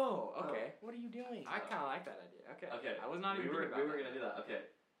 Yeah. Oh, okay. What are you doing? I kind of like that idea. Okay. Okay. I was not we even were thinking about we were that. gonna do that. Okay.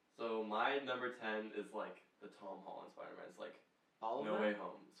 So my number 10 is like the Tom Holland Spider-Man. It's like All of No them? Way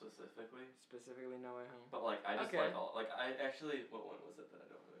Home specifically. Specifically No Way Home. But like I just Okay. like all like I actually what one was it that I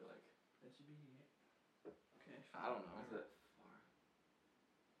don't really like? That should be. Okay. I don't know. Was it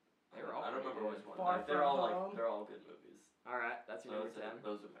They were all I don't pretty remember good. which one. Far Like, they're From all Home. they're all good movies. Alright, that's your number Those are- 10.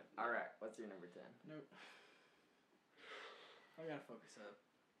 Those are my. Alright, what's your number 10? Nope. I gotta focus up.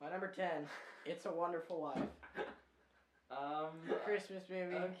 My number 10. It's a Wonderful Life. Christmas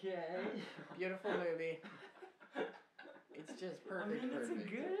movie. Okay. Beautiful movie. It's just perfect. it's perfect. a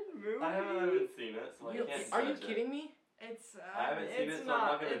good movie. I haven't seen it, so I You- can't. are you judge it. kidding me? It's. I haven't seen it's it, so I'm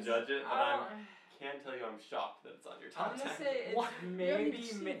not gonna it's- judge it. But I I don't- can tell you, I'm shocked that it's on your I'm top gonna 10. say it's What? maybe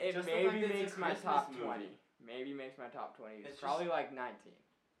Just the it fact maybe that it's a makes my Christmas top movie. 20. Maybe makes my top 20. It's It's probably just- like 19.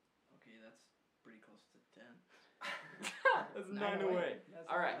 Okay, that's pretty close to 10. That's 9 away. That's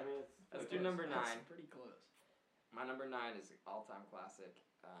All right. I mean, it's Let's pretty do number close. 9. That's pretty close. My number 9 is an all-time classic.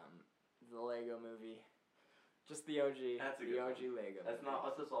 The Lego Movie. Just the OG. That's a the good OG Lego. That's movie. not.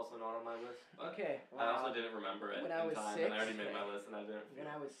 That's just also not on my list. But Okay. I also didn't remember it When I in was time, 6, and I already made my list, and I didn't. When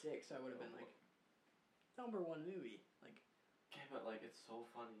feel- I was 6, I would have been like, number 1 movie. Like, Okay, but like it's so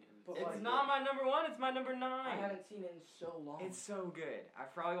funny. And But, It's like, not my number 1. It's my number 9. I haven't seen it in so long. It's so good.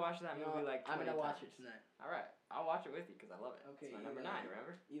 I've probably watched that You movie know, like 20 I'm gonna watch times. it tonight. All right, I'll watch it with you because I love it. Okay, it's my number Eli. 9.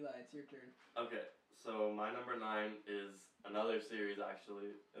 Remember? Eli, it's your turn. Okay, so my number 9 is another series.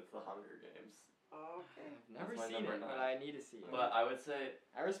 Actually, it's The Hunger Games. Okay. I've never my seen number it, but 9. I need to see it. But I would say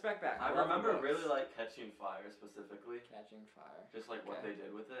I respect that. I love the remember books. really like Catching Fire specifically, Catching Fire. just like what Okay. they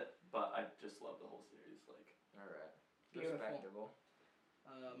did with it. But I just love the whole series. Like All right. Beautiful. Respectable.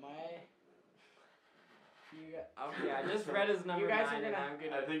 You got, Okay, I just read his number 9 guys are and gonna- I'm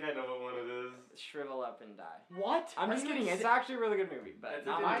gonna I think I know what one it is. shrivel up and die. what? I'm Are just you kidding. It's si- actually a really good movie, but It's a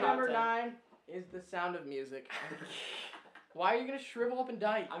not good my My top number 10. 9 is The Sound of Music. Why are you gonna shrivel up and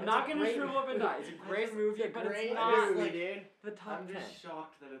die? I'm It's not a gonna great shrivel up and die. It's a great movie, It's a but great it's not movie, like dude. the top I'm 10. just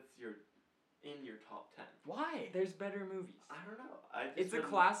shocked that it's in your top 10. Why? There's better movies. I don't know. I just It's a didn't-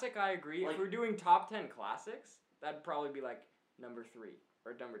 classic, I agree. like- If we're doing top 10 classics, that'd probably be like number 3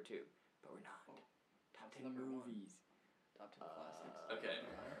 or number 2. But we're not. Top What's 10 number 1? movies. Top 10 classics.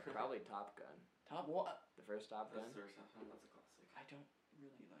 Okay. Probably Top Gun. Top one. The first Top Gun. That's a classic. I don't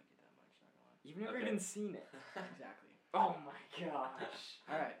really like it that much. Not gonna You've never Okay. even seen it. lie. Exactly. Oh my gosh.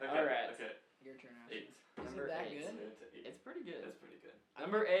 All right. Okay. Alright. Okay. Your turn. Ashley. 8. Is Number it that 8. good? It's 8. It's pretty good. It's pretty good.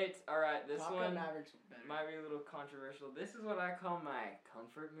 Number 8. Alright, this Top Gun one Maverick's better. might be a little controversial. This is what I call my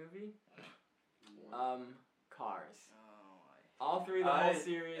comfort movie. Cars. Oh, All 3 of the whole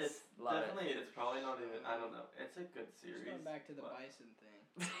series. It's Love definitely. It's probably not even. I don't know. It's a good just series. going back to the but- Bison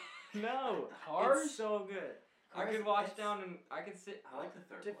thing. it. No. Cars? It's so good. I Cars, could watch it's- down and I could sit. I like the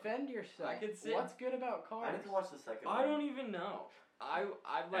third Defend yourself. I could sit- What's good about cars? one. I need to watch the second one. I don't even know. I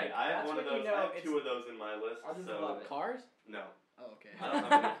like. Hey, I have that's one of when you those. know I have it's- 2 of those in my list. I'll just so love it. Cars? no, Oh, okay. I don't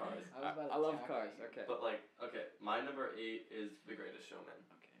have any cars. I was about to I love tackle cars. you. Okay. But like, okay, my number 8 is The Greatest Showman.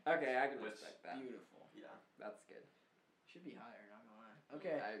 Okay. Okay, I can Which- respect that. Beautiful. Yeah. That's good. Should be higher, not gonna lie.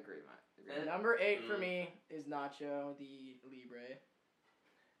 Okay. I agree, Matt. And- Number 8 for Mm. me is Nacho, the Libre.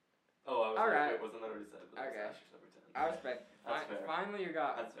 Oh, I was Alright. like, wait, wasn't that already said? But Okay. that's Asher's number 10. I respect. That's fair. Finally, you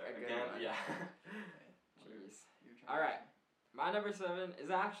got That's fair. a good Again, one. yeah. Okay. Jeez. Your turn. All right. My number 7 is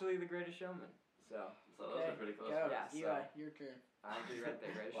actually The Greatest Showman. So So those are pretty close. Go. Yeah, so- Eli, your turn. I agree right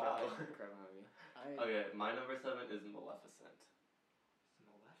there. Greatest Wow. Showman. Incredible movie. Okay, my number 7 is Maleficent.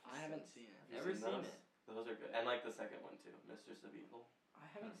 I haven't seen it. Have you Never seen those? it. Those are good. And like the second one too, Mistress of Evil. I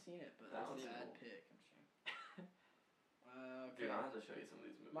haven't seen it, but That that's a one's bad cool. pick. I'm sure. Dude, Okay. I'll have to show you some of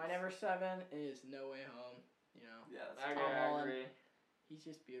these movies. My number 7 is No Way Home. You know, Yeah, that's Okay, Tom I Holland. agree. he's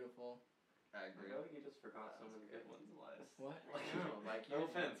just beautiful. I I feel like you just forgot some of the good ones, Elias. What? Like, No, like no yours-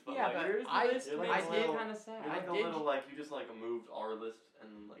 offense, but Yeah, like, but Yours I- list you're makes like me little- kind of sad. you're like I a did- little like you just like moved our list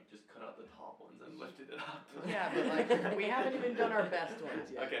and like just cut out the top ones and lifted it up. Yeah, but like we haven't even done our best ones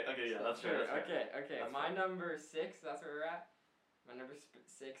yet. Okay, yeah, So- that's fair. Sure. That's fair. Okay. That's My fine. number 6. That's where we're at. My number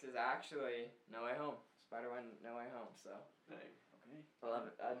 6 is actually No Way Home. Spider-Man No Way Home. So Dang. Okay. I love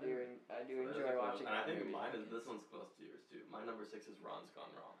it. I do So those enjoy are close. watching. And I that think movie. mine is this one's close to yours too. My number 6 is Ron's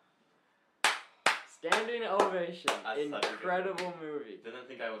Gone Wrong. Standing Ovation. That's such a good Incredible movie. Didn't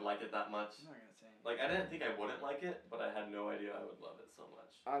think I would like it that much. I'm not gonna say anything. Like I didn't think I wouldn't like it, but I had no idea I would love it so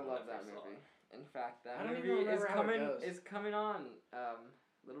much. I when love that first saw movie. it. In fact, that I don't even movie is remember how it coming goes. is coming on a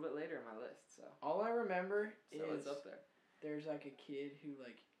little bit later in my list. So All I remember so is it's up there. there's like a kid who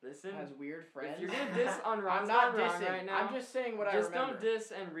like Listen, has weird friends. if you're gonna diss on I'm Ron's not Gone Wrong dissing. right now, I'm just saying what just I remember. don't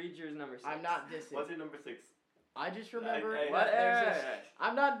diss and read yours number 6. I'm not dissing. What's your number 6? I just remember Hey, What? that there's Hey, this. hey, hey.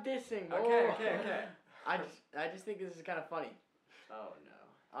 I'm not dissing. Okay, Whoa. okay, okay. I just think this is kind of funny. Oh no.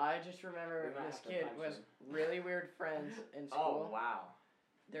 I just remember We might this have to kid punch was him. really weird friends in Oh school. wow.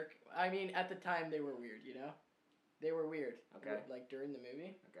 I mean, at the time they were weird, you know? They were weird. Okay. Like during the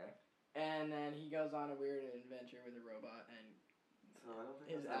movie. Okay. And then he goes on a weird adventure with a robot and So I don't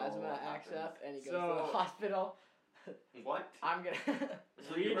think his that's at all asthma what acts happens. up and he goes to the So- hospital. What? I'm gonna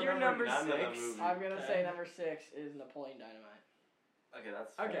So Read you your remember number none of the 6. movie. I'm gonna say Okay. number 6 is Napoleon Dynamite. Okay,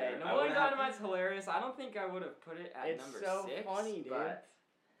 that's Okay, fair. I Napoleon wouldn't have- Dynamite's hilarious. I don't think I would have put it at It's number so 6. funny, dude. But,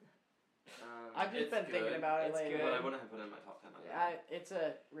 I've just It's been thinking good. about it It's lately. good. But I wouldn't have put it in my top 10. It's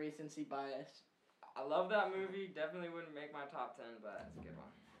a recency bias. I love that movie. Definitely wouldn't make my top 10, but it's a good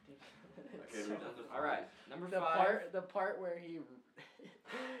one. It's Okay, so- we're down to All right, number the 5. part where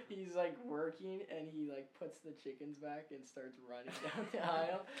he's like working and he like puts the chickens back and starts running down the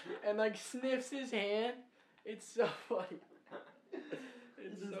aisle and like sniffs his hand. It's so funny.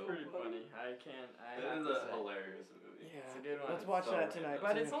 It's This is so pretty funny. I It have is to a say. hilarious movie. Yeah, It's a good one. let's watch So that random. tonight.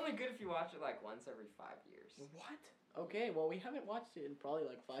 But too. it's only good if you watch it like once every 5 years. What? Okay, well we haven't watched it in probably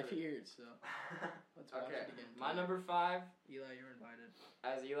like 5 True. years, so let's watch Okay, it again. my tonight. number 5, Eli, you're invited.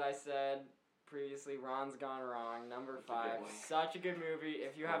 as Eli said previously, Ron's Gone Wrong. Number That's a good 5, one. such a good movie.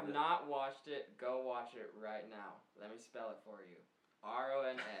 If you have Love it. not watched it, go watch it right now. Let me spell it for you.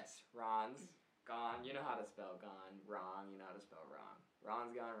 RONS. Ron's Gone. You know how to spell gone. Wrong. You know how to spell wrong.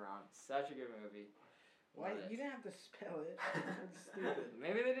 Ron's Gone Wrong. Such a good movie. Why Love it. you didn't have to spell it? That's stupid.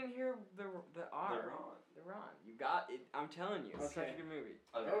 Maybe they didn't hear the R. They're wrong. The Ron. You got it. I'm telling you, it's such Okay. a good movie.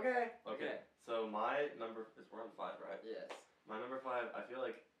 Okay. Okay. Okay. So my number is we're on 5, right? Yes. My number 5, I feel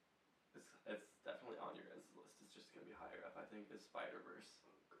like it's definitely on your guys' list. It's just gonna be higher up. I think is Spider-Verse.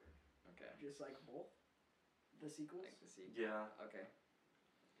 Okay. Just like both the sequels. Like the sequel. Yeah. Okay.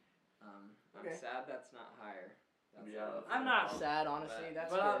 I'm Okay. sad that's not higher. That's Yeah, a- that's I'm not sad, honestly. But,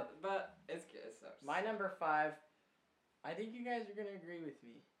 That's but, good. but it's good. It's so My number 5. I think you guys are gonna agree with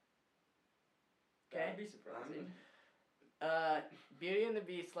me. That'd Okay. be surprising. Beauty and the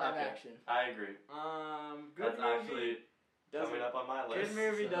Beast live Okay. action. I agree. Good That's movie. actually coming up on my list. Good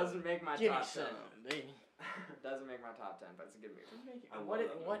movie so- doesn't make my Give me top some, 10. baby. Doesn't make my top 10, but it's a good movie. I love What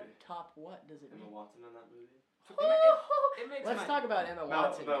that movie. top what does it Emma mean? Watson in that movie. It makes Let's my, talk about Emma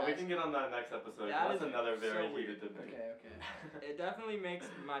Watson. No, we guys. can get on that next episode. That That's is another very so heated weird. debate. Okay, okay. It definitely makes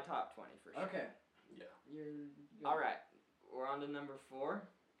my top 20 for sure. Okay. Yeah. You're All right, we're on to number 4.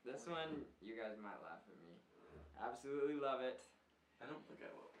 This one, you guys might laugh at me. Absolutely love it. I don't think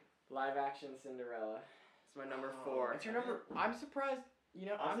I will. Live action Cinderella. It's my number 4. What's your number? I'm surprised. You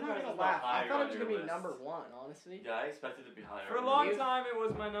know, I'm I'm not surprised gonna it's not laugh. I higher thought on it was your gonna be list. number 1, honestly. Yeah, I expected it to be higher. For a on long your You- time, it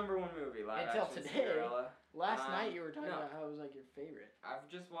was my number 1 movie. Live Until action today. Cinderella. Last night you were talking no. about how it was like your favorite. I've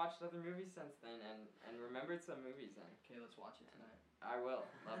just watched other movies since then and remembered some movies then. Okay, let's watch it tonight. I will.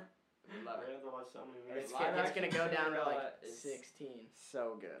 Love We're it. gonna have to watch so many It's, movies. live it's gonna action go down to like Cinderella is 16.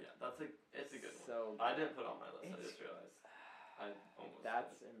 So good. Yeah, it's a good one. So I didn't put it on my list. I It's- just realized. I almost.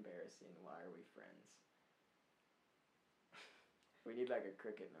 That's did. embarrassing. Why are we friends? We need like a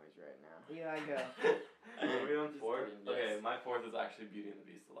cricket noise right now. Yeah, I go. Are we on Just 4? kidding, Okay, yes. my 4th is actually Beauty and the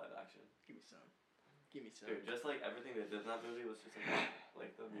Beast, the live action. Give me some. Give me some. Dude, just like everything they did in that movie was just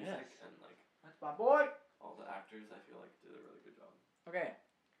like the music Yes. and like That's my boy. all the actors. I feel like did a really good job. Okay,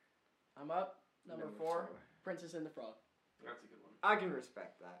 I'm up. Number 4, Princess and the Frog. That's a good one. I can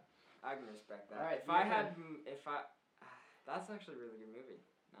respect that. I can respect that. Alright, if I your had, if I, that's actually a really good movie.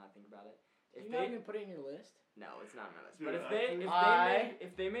 Now I think about it. If You're they, not even put it in your list. no, it's not on my list. Dude, But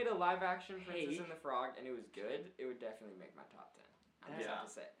if they made a live action Princess hate- and the Frog and it was good, it would definitely make my top 10. I just Yeah. have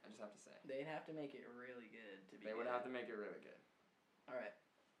to say. I just have to say. They'd have to make it really good to be. They would good. have to make it really good. All right.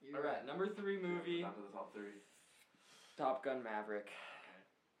 All right, number 3 movie, Down to the top 3. Top Gun Maverick.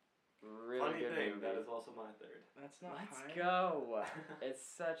 Really Funny good thing, movie. that is also my 3rd. That's not Let's high. go. It's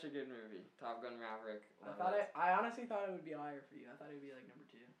such a good movie. Top Gun Maverick. Love it. I honestly thought it would be higher for you. I thought it would be like number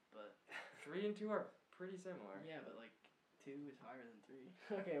 2, but 3 and 2 are pretty similar. yeah, but like 2 is higher than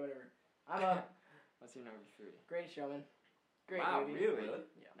 3. Okay, whatever. I'm up. What's your number 3? Greatest Showman. Great Wow, movie. really?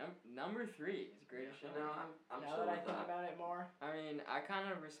 Yeah. Number 3 is Greatest Showman. No, I'm Now chill that I with think that. about it more. I mean, I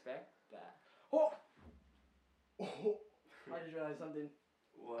kind of respect that. Oh. I just realized something.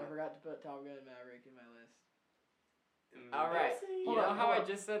 I What? forgot to put Top Gun Maverick in my list. All right. Embarrassing. You Hold know on, how hold I on.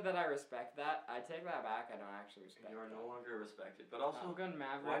 just said that I respect that? I take that back. I don't actually respect You are that. no longer respected. But also, Top Gun why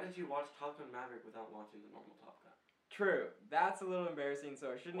Maverick. did you watch Top Gun Maverick without watching the normal Top Gun? True. That's a little embarrassing,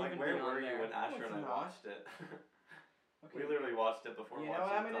 so it shouldn't Like, even where be on were you there. when Asher it's and I not. watched it? Okay. We literally watched it before You watching know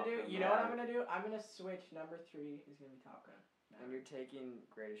what I'm gonna Top do? Gun You know what I'm Maverick. gonna do? I'm gonna switch. Number 3 is gonna be Top Gun. And you're taking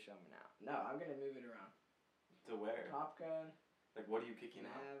Greatest Showman out. No, I'm gonna move it around. To where? Top Gun Like, what are you kicking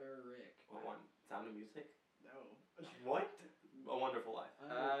out? Maverick. What one? Sound of Music? No. What? A Wonderful Life.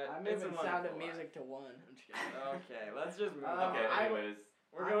 I'm it's a moving Sound of Wonderful Music to 1. I'm just kidding. Okay, let's just move Okay, on. anyways.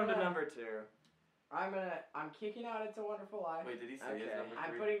 We're I'm going to gonna- number 2. I'm kicking out It's a Wonderful Life. Wait, did he say his Okay. number 3?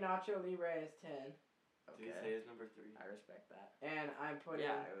 I'm putting Nacho Libre as 10. Did he say his number 3? I respect that. And I'm putting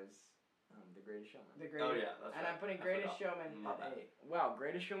Yeah, it was The Greatest Showman. the Oh greatest. yeah, that's And right. I'm putting I Greatest forgot. Showman My at bad. 8. Wow,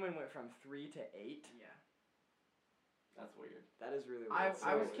 Greatest Showman went from 3 to 8. Yeah. That's weird. That is really I weird.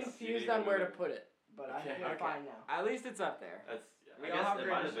 was So- confused You on where to didn't put it, but I Okay. think it's Okay. fine now. At least it's up there. That's. We I all guess have it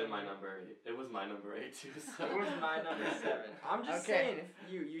might have Greatest been my Showman. number 8. It was my number 8 too. So. It was my number 7. I'm just Okay. saying,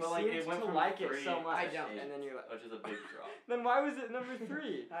 if you But, like, seem it went to from like it 3 so to much, I don't. and then you're like, Which is a big drop. then why was it number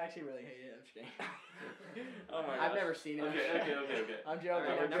 3? I actually really hate it. I'm just kidding. Oh my I've gosh. never seen it. Okay. I'm joking.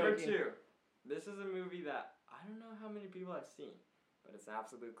 Alright, I'm number joking. 2. This is a movie that I don't know how many people have seen, but it's an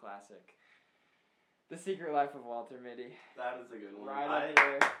absolute classic. The Secret Life of Walter Mitty. That is a good one. Right up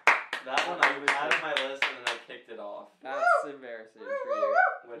there. That one I had on my list and then I kicked it off. That's embarrassing for you.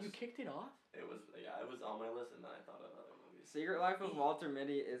 Which You kicked it off? it was on my list and then I thought of other movies. Secret Life of Walter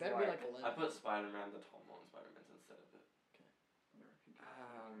Mitty is Better like, be like 11. I put Spider-Man, the Tom Holland Spider-Man instead of it.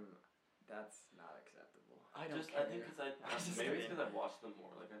 that's not acceptable. I don't I care. think because Just maybe it's kidding. because I've watched them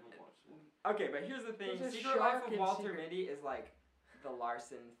more. Like I haven't watched them. Okay, but here's the thing. There's a Secret Life shark of in Walter Secret- Mitty is like the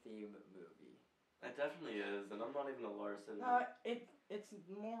Larson theme movie. It definitely is, and I'm not even a Larson. It's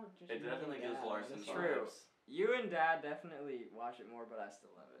more just. It me definitely and gives Dad. Larson It's True. vibes. You and Dad definitely watch it more, but I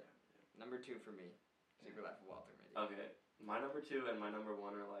still love it. Number 2 for me. Secret Life of Walter Mitty. Okay, my number 2 and my number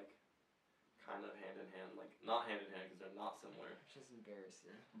 1 are like kind of hand in hand. Like not hand in hand because they're not similar, Which is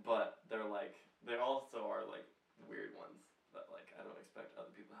embarrassing. but they're like they also are like weird ones that like I don't expect other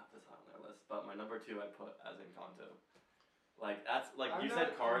people to have this high on their list. But my number 2 I put as Encanto. Like that's like I'm you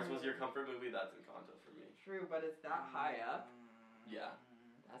said, not- Cars was your comfort movie. That's Encanto for me. True, but it's that high up. Yeah.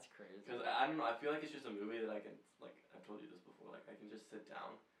 That's crazy. Because I don't know, I feel like it's just a movie that I can, like, I've told you this before, like, I can just sit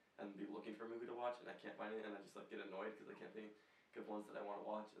down and be looking for a movie to watch, and I can't find it, and I just, like, get annoyed because I can't think of ones that I want to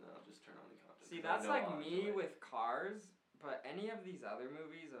watch, and then I'll just turn on the content. See, 'cause I that's know like I'll me enjoy it. with Cars, but any of these other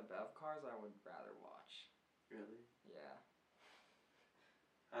movies above Cars, I would rather watch. Really? Yeah.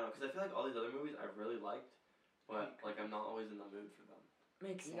 I don't know, because I feel like all these other movies I really liked, but, like, I'm not always in the mood for them.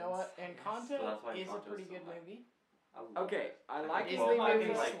 Makes sense. You know what? Encanto So that's why is a Encanto's pretty so good high. movie. I love Okay, it. I I like can- Disney well, I can,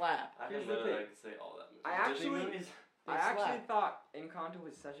 movies like- slap. I Here's can the literally thing. like, say all that movie. I Disney actually- movies, They I slap. actually thought Encanto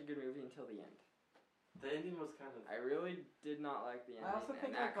was such a good movie until the end. the ending was kind of... I really did not like the ending, I also and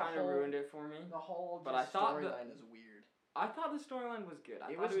think, that like, the kind of whole- ruined it for me. The whole But I thought the- storyline is weird. I thought the storyline was good.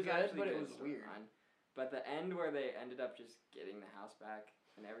 I It thought was it was good, actually but it good was weird. storyline. But the end where they ended up just getting the house back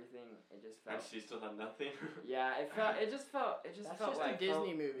and everything, it just And felt. she still had nothing. Yeah, it felt. It just felt. It just That's felt just like a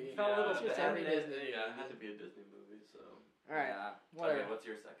Disney movie. felt a little It's just bad. every Disney Yeah, it movie. had to be a Disney movie, so... All right, Yeah. whatever. Okay, what's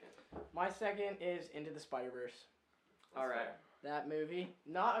your second? My second is Into the Spider-Verse. All right. That movie,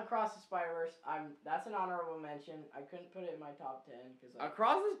 not Across the Spider-Verse. That's an honorable mention. I couldn't put it in my top 10 because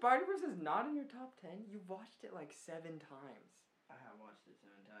Across the Spider-Verse is not in your top 10. You've watched it like 7 times. I have watched it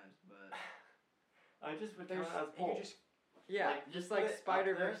 7 times, but I just would there's count it as you both. just Yeah, Like, just put like it up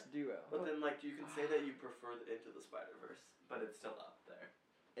Spider-Verse Duo. But then, like, you can say that you prefer Into the Spider-Verse, but it's still up there.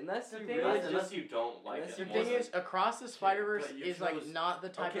 Unless The you thing really is- Unless just. you don't like unless it. the you thing more is Across the Spider-Verse but you is like chose- not the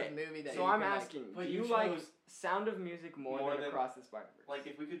type Okay, of movie that. So you I'm can, like, asking, but do you you like chose Sound of Music more more than than- Across the Spider-Verse? Like,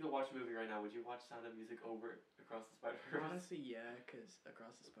 if we could go watch a movie right now, would you watch Sound of Music over Across the Spider-Verse? honestly, yeah, because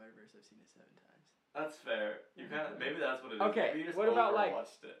Across the Spider-Verse I've seen it 7 times. That's fair. You kind of maybe that's what it is. Okay, Maybe you just what about, like,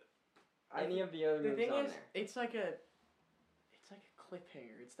 overwatched it. Any of the other The movies thing on is, there? it's like a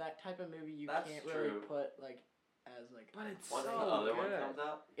cliffhanger. It's that type of movie you That's can't really true. put like as like. But it's Once so the other one good. comes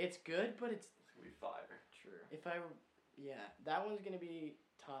out, It's good, but it's it's gonna be fire. True. if I were yeah, that one's gonna be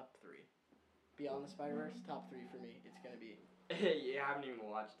top 3. Beyond the Spider-Verse, top 3 for me. It's gonna be. You haven't even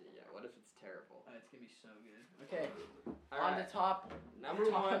watched it yet. What if it's terrible? It's gonna be so good. Okay, on Alright, to top. number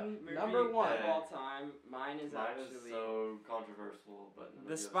top- one movie number one. of all time. Mine is Mine actually is so controversial, but none of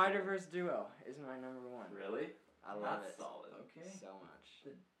The you have seen Spider-Verse Duo is my number one. it. Really? I love That's it solid. Okay. so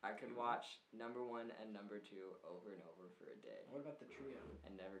much. I could watch number 1 and number 2 over and over for a day What about the trio?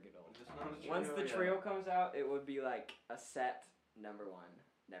 and never get old. Just not a Once the yet. trio comes out, it would be like a set number 1,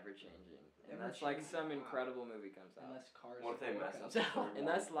 never changing. Never Unless like changing, some wow. incredible movie comes out. Unless Cars. What if they 4 mess up comes the out. story?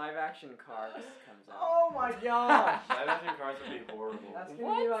 Unless live action Cars comes out. Oh my gosh! Live action cars would be horrible. That's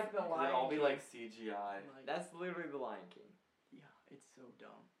gonna be like the They'd Lion all be King. like CGI. Like, That's literally The Lion King. yeah, it's so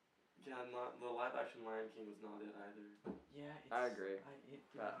dumb. Yeah, not the live action Lion King was not it either. Yeah, it's, I agree. yeah.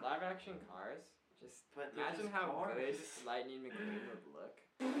 But live action Cars, just But they're imagine just how cars. good Lightning McQueen would look.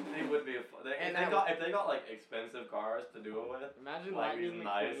 They would be a they, And if they got like expensive cars to do it with. Imagine Like, Lightning these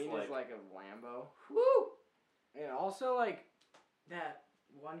nice, McQueen is like- like a Lambo. Woo! And also like that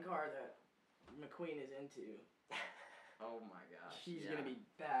one car that McQueen is into, Oh my gosh. she's yeah. gonna be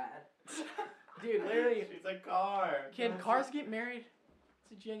bad. Dude, literally, She's a car. can cars get married?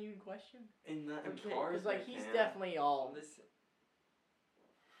 It's a genuine question. In Okay, cars, Because, like, they he's can. definitely all... Listen.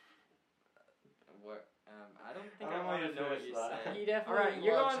 What? I don't think I I, don't want want to you to know what finish you're that. saying. He definitely Alright,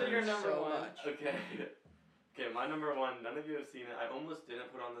 you're loves on to her your number so one. much. Okay. Okay, my number one. None of you have seen it. I almost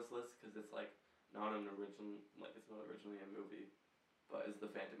didn't put on this list because it's like not an original. Like it's not originally a movie, but it's the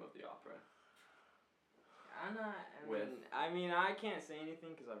Phantom of the Opera. I mean, I can't say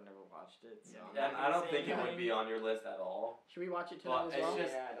anything because I've never watched it. So Yeah, I'm not And I gonna don't say think it would anything. be on your list at all. Should we watch it But tonight as it's well?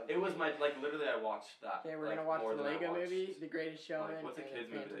 just- Yeah, I don't It was think- my literally I watched that. Okay, we're like, gonna watch more the than I Lego watched. movie, The Greatest Showman, what's a and kids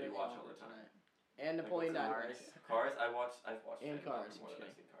movie Phantom that you of the watch Opera all the time? tonight. And Like, Napoleon what's Dynamite. Cars. I've watched And Phantom of the Cars, Opera more than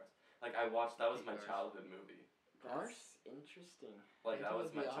I've excuse seen Cars. Like I watched that was And my Cars. childhood movie. Cars? That's interesting. Like that Phantom was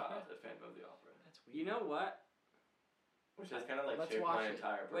of my the Opera? childhood Phantom of the Opera. That's You know what? Which has kind of like Let's shaped watch my it.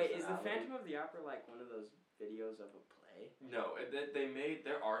 entire Wait, is the personality. Phantom of the Opera like one of those videos of a play? No, they made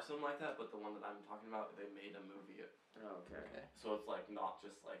there are some like that, but the one that I'm talking about, they made a movie. Oh, okay. So it's like not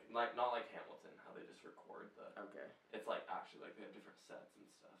just like not like Hamilton, how they just record the. Okay. It's like actually like they have different sets and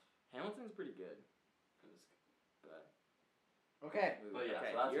stuff. Hamilton's pretty good, It was, but Okay, But yeah,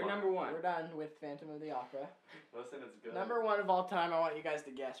 okay. so that's You're mine. number one. we're done with Phantom of the Opera. listen, it's good. Number one of all time, I want you guys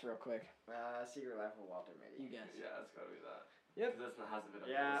to guess real quick. Secret Life of Walter Mitty. You guess. Yeah, it's gotta be that. Yep. 'Cause this hasn't been on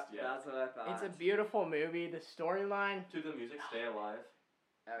the Yeah, list yet. that's what I thought. It's a beautiful movie. The storyline, To the music, Stay Alive.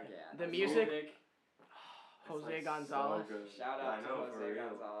 Oh yeah. The that's music- It's, Jose like, Gonzalez. So good. Shout I out to know, for Jose real.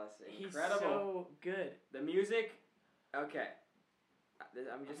 Gonzalez. He's Incredible. so good. The music. Okay.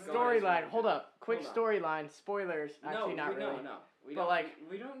 I'm just going Storyline. Hold up. Quick Hold on. storyline. Spoilers. Actually, not really. No. We But, don't, like-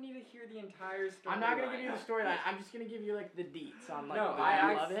 we don't need to hear the entire story. I'm not gonna give you the storyline. I'm just gonna give you like the deets on like no, why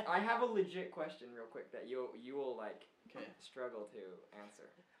I love it. I have a legit question real quick that you will like Okay. struggle to answer.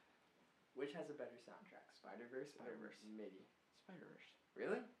 Which has a better soundtrack, Spider-Verse or Spider-Verse. MIDI? Spider-Verse.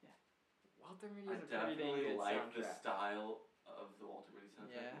 Really? Yeah. Walter I Mitty is a pretty dang definitely good like soundtrack. the style of the Walter Mitty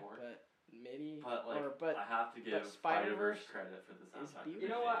soundtrack Yeah, more. but MIDI But like, but I have to give Spider-Verse Spider-Verse credit for the soundtrack. beautiful. You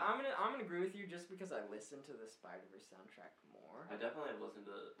know what? I'm gonna agree with you just because I listen to the Spider-Verse soundtrack more. I definitely have listened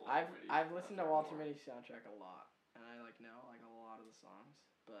to Walter I've Mitty I've listened to soundtrack Walter more. Mitty's soundtrack a lot, and I like know like a lot of the songs.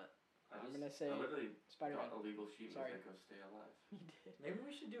 But I'm just- gonna say I literally Spider-Man. got illegal sheet Sorry. music of Stay Alive. He did. Maybe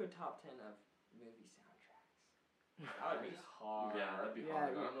we should do a top 10 of movie soundtracks. That would be hard. Yeah, that'd be Yeah,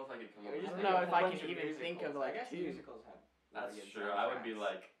 hard. you- I don't know if I could come up We with just I that. don't know make a if whole I bunch can of even think of, musicals. like, I guess two. musicals have. That's really good true. I would be soundtracks.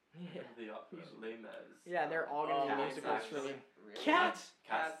 like Yeah. the opera, Les Mis. Yeah, they're all gonna Oh, be musicals for actually. me. Really? Cats.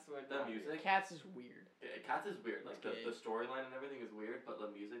 Cats. would The not be. music. Cats is weird. Yeah, Cats is weird. Like It's the storyline and everything is weird, but the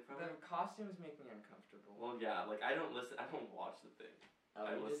music from The it. costumes make me uncomfortable. Well, yeah. Like I don't listen. I don't watch the thing. Oh,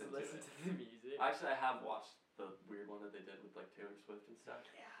 I you just listen to listen it. to the music. Actually, I have watched the weird one that they did with like Taylor Swift and stuff.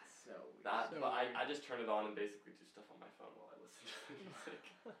 Yeah, so weird. That, So but weird. I just turn it on and basically do stuff on my phone while I listen to the music.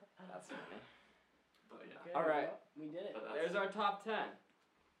 That's funny. But yeah. Okay, All right. well, we did it. But There's our top 10.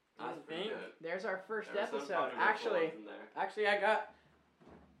 I that's pretty think. good. There's our first There were some episode. controversial ones in there. Actually, I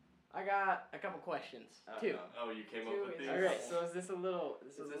got a couple questions. Two. Oh, you came Two up with is- these. Alright, so is this a little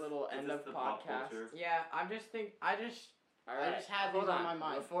Is this end of the pop podcast? culture? Yeah, I just Alright. just had hold these on my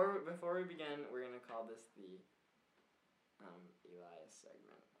mind. Before we begin, we're gonna call this the Elias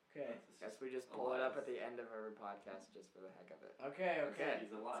segment. okay. Guess we just pull it up at the end of every podcast just for the heck of it. Okay. Okay.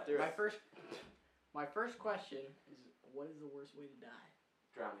 He's alive. do it. My first question is, what is the worst way to die?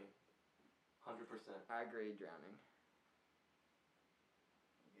 Drowning. 100%. I agree, drowning.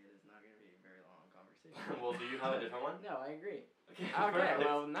 It is not going to be a very long conversation. Well, do you have a different one? No, I agree. Okay, perfect.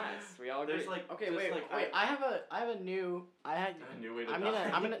 well, nice. We all agree. There's like Okay, just wait, like, wait. I have a new. a new way to I'm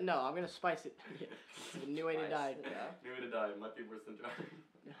die. gonna spice it. A new way to die. Yeah. New way to die might be worse than drowning.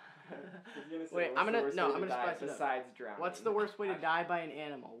 Wait, I'm gonna spice it up. Besides drowning. What's the worst way to die by an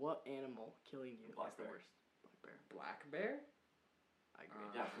animal? What animal killing you Black is the bear. worst? Black bear. Black bear? I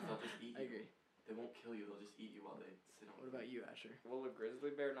agree. Yeah, because they'll just eat you. I agree. They won't kill you. They'll just eat you while they sit on. What about you, Asher? Will a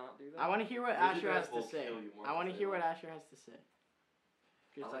grizzly bear not do that? I want to hear what Grizzly Asher bears has to will say. kill you more I want to because hear they what like- Asher has to say.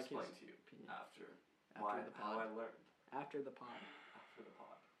 Just I'll like his explain to you opinion. after After the how I pod. learned After the pod. after the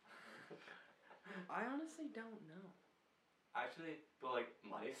pod. I honestly don't know. Actually, but like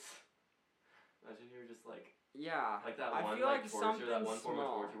mice. Imagine you're just like Yeah. that I one feel like torture, that something one form of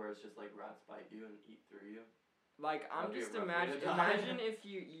small. torture where it's just like rats bite you and eat through you. Like I'm That'd be a just rough way to imagine die. if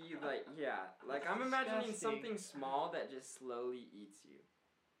you like like That's I'm imagining disgusting. something small that just slowly eats you.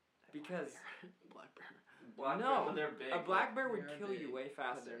 Because Black bear. Black No, bears, but they're big. a black bear would They are kill you big, way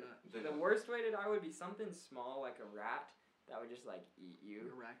But faster. they're not. They're The not. worst way to die would be something small like a rat that would just like eat you.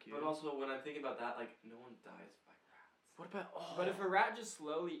 You're a raccoon. But also, when I'm thinking about that, like no one dies by rats. What about? Oh, But if a rat just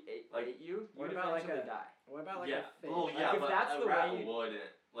slowly ate you, What you'd about, like, eventually a- die. what about like yeah. a fish? Well, Like, yeah, if but that's a the rat way you-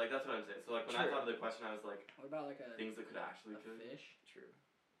 wouldn't. Like, that's what I'm saying. So, like, when I True. thought of the question, I was like, What about like a things that could actually kill you. fish? True.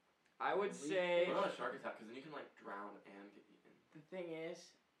 I would Leaf say. What about a shark attack? Because then you can, like, drown and get eaten. The thing is,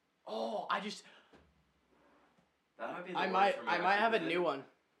 I That might be the might worst for me, I might actually, have a 'cause new then one.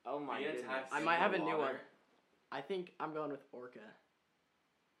 Oh my being goodness. attacked I in might the have a new water- one. I think I'm going with orca.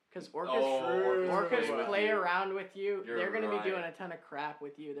 Because Oh, orcas True. play around with you. You're They're gonna right. be doing a ton of crap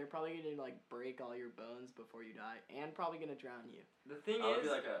with you. They're probably gonna like break all your bones before you die, and probably gonna drown you. The thing That would is, be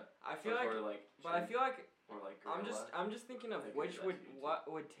like a I some feel like, sort of, like, but I chimp feel like or like I'm gorilla. just thinking of I could which do that would to you, too. what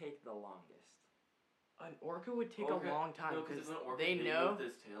would take the longest. An orca would take Orca- a long time No, because because if an orca they hit you know with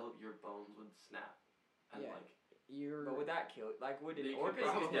his tail, your bones would snap, and Yeah. like you're. But would that kill? Like, would an they orca could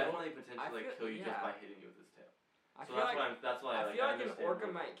probably kill? definitely I potentially feel- kill you just yeah. by hitting you with his tail. I So feel like that's why I feel like an understand, orca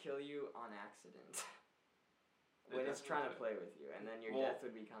like, might kill you on accident They when it's trying to definitely play with you, and then your Well- death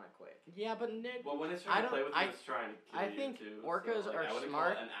would be kind of quick. Yeah, but Nick. Well, when it's I trying to play don't- with you, I- it's trying to kill I you think too. orcas so, like, are I wouldn't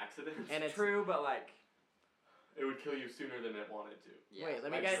smart, call it an accident. and it's True, but like, it would kill you sooner than it wanted to. yeah. Wait,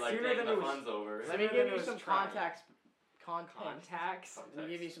 let me like, get- Like sooner taking than the it was fun's over. Let me sooner give than you it was some trying. context. Contacts. Let me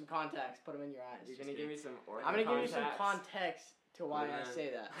give you some context. Put them in your eyes. You're Just gonna give kidding. me some orca I'm gonna give you some contacts? context to why I Yeah. say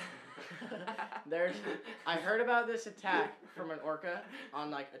that. I heard about this attack from an orca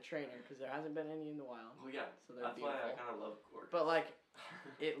on like a trainer because there hasn't been any in the wild. Well, yeah. So they're That's why I beautiful. kind of love orcas. But like,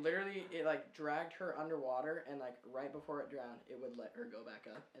 it like dragged her underwater, and like right before it drowned, it would let her go back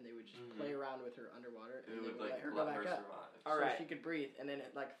up, and they would just play around with her underwater, it and they would would like let her go back up, survive. All so right. she could breathe, and then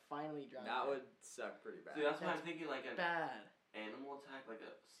it like finally drowned. That her. would suck pretty bad. See, that's why That's I'm thinking like an bad. animal attack, like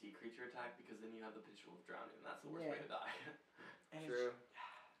a sea creature attack, because then you have the potential of drowning, and that's the worst Yeah. way to die. And True.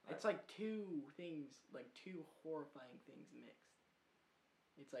 It's like two things, like two horrifying things mixed.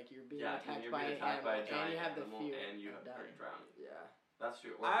 It's like you're being yeah, attacked you're by being an attacked by animal, a giant and you have the animal, fear and you of are dying. drowning. Yeah. That's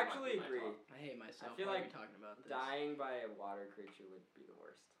true. I Orca might actually be my agree. top. I hate myself. I feel while like you're talking about this. Dying by a water creature would be the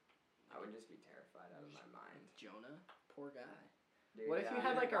worst. I would just be terrified out of my mind. Jonah, poor guy. Dude, What if yeah, you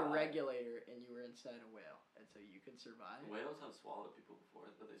had you're like a right. regulator and you were inside a whale, and so you could survive? Whales have swallowed people before,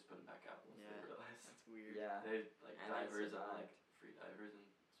 but they spit them back out once Yeah. they realize. That's weird. Yeah. They like And they divers and survived. like free divers and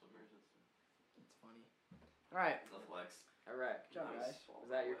swimmers and stuff. It's funny. All right. It's a flex. All right. Good job, guys. Was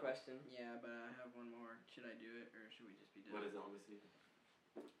that your question? Yeah, but I have one more. Should I do it or should we just be done? What is it? Let me see.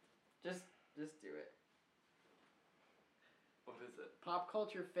 Just do it. What is it? Pop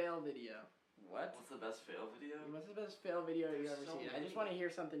culture fail video. What? What's the best fail video? What's the best fail video you've There's ever so seen? I many. just want to hear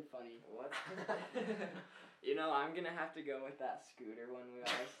something funny. What? You know, I'm gonna have to go with that scooter one we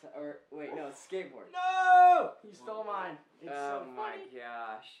always. Or wait, no, skateboard. No! You stole mine. It's Oh so my funny.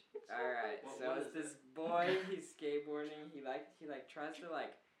 gosh! It's so All right, funny. so What it's is this it? boy. He's skateboarding. He tries to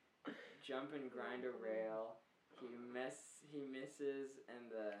like jump and grind a rail. He misses, and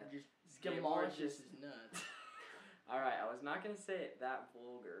the Just skateboard demolishes just. his nuts. All right, I was not gonna say it that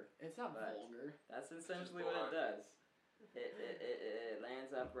vulgar. It's not But- vulgar. That's essentially what it does. It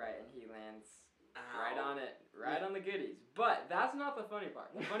lands upright, and he lands right on it, right on the goodies. But that's not the funny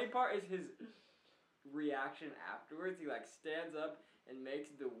part. The funny part is his reaction afterwards. He like stands up and makes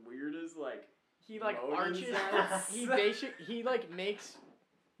the weirdest like He like moaning arches. sounds. He like makes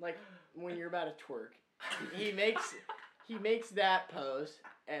like when you're about to twerk. He makes that pose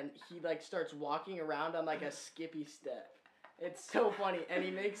and he like starts walking around on like a skippy step. It's so funny, and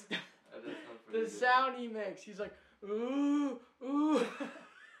he makes That does sound the pretty good. sound he makes. He's like ooh ooh.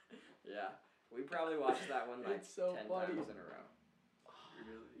 Yeah, we probably watched that one like It's so 10 funny. times in a row.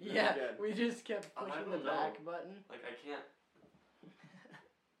 Really? Yeah, good. we just kept I pushing don't the know. back button. Like I can't.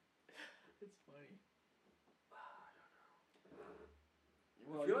 It's funny.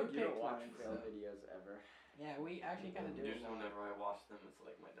 I feel like you picked don't watch mine, fail so- videos ever. Yeah, we actually kind of do. Usually whenever I watch them, it's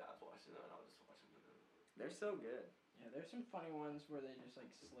like my dad's watching them, and I'll just watch them. They're so good. Yeah, there's some funny ones where they just like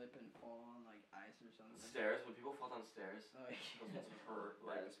slip and fall on like ice or something. Stairs, when people fall down stairs, Oh, those yeah. ones hurt.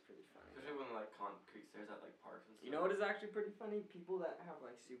 That Like, is pretty funny. especially when like concrete stairs at like parks and stuff. You know what is actually pretty funny? People that have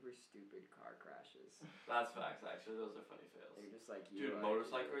like super stupid car crashes. That's facts. Actually, those are funny fails. They're just like Dude, you.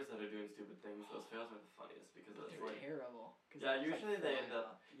 motorcyclers that are doing stupid things, those fails are the funniest because it's They're like. terrible. 'Cause Yeah, they just, usually like, they fly end up.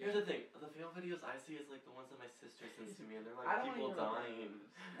 off. Here's the thing: the fail videos I see is like the ones that my sister sends to me, and they're I like don't people even know what dying.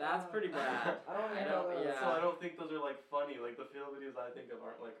 That's pretty bad. I don't I even don't- know. yeah. So I don't think those are like funny. Like the fail videos I think of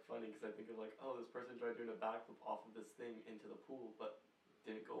aren't like funny because I think of like, oh, this person tried doing a backflip off of this thing into the pool, but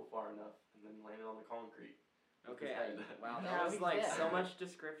didn't go far enough and then landed on the concrete. with his Okay, head. wow, Now that was he's like dead. so much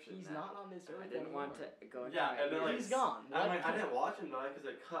description. He's that not on this earth I didn't want to anymore. go into Yeah, my and then, like, He's gone. I mean, What? I didn't watch him die because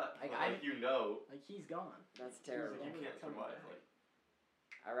it cut. Like, but, I- like you know, Like he's gone. That's terrible. you never can't coming survive. back. Like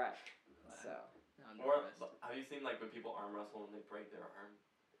Alright, so No, I'm Or depressed. have you seen like when people arm wrestle and they break their arm?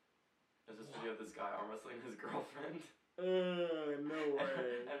 There's this video of this guy arm wrestling his girlfriend. No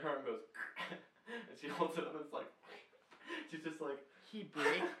way. And her arm goes, and she holds it up and it's like, she's just like, He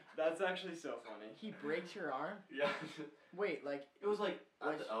break. That's actually so funny. He breaks your arm. yeah. Wait, like It was like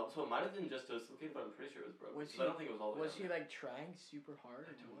at Was- the elbow, so it might have been just dislocated, but I'm pretty sure it was broken. Was 'Cause he- I don't think it was all the way was down he there. like trying super hard?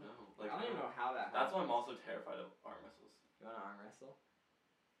 I Or don't what? know. I don't even know how that That's why I'm happened. also terrified of arm wrestles. You want to arm wrestle?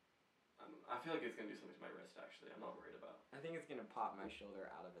 I feel like it's gonna do something to my wrist. Actually, I'm not worried about I think it's gonna pop my shoulder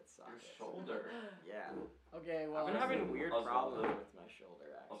out of its your socket. shoulder. Yeah. Okay, well. I've been having weird Osvaldo. problems with my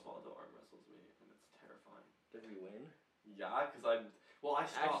shoulder, actually. Osvaldo arm wrestles me, and it's terrifying. Did we win? Yeah, because I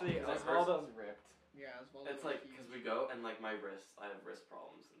stopped. Actually, 'cause at first- Osvaldo's ripped. Yeah, Osvaldo It's was like huge. because we go and like my wrist, I have wrist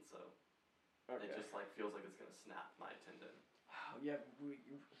problems, and so Okay. it just like feels like it's gonna snap my tendon. Oh, yeah,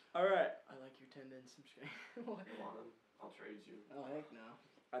 Alright. I like your tendons. I'm sure. What? You want them? I'll trade you. Oh heck no.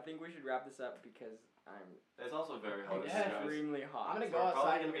 I think we should wrap this up because I'm It's also very hot. Yeah, guys. extremely hot. I'm gonna So go we're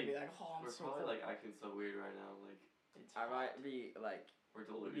probably outside and gonna be like, oh, I'm We're so probably cold. like acting so weird right now. Like It's I hot. might be like we're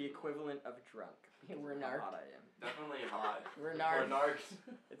the delusional. equivalent of drunk. because We're of how narked. hot I am. Definitely hot. We're We're narked. narked.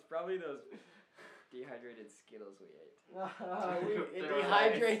 It's probably those dehydrated Skittles we ate. It They're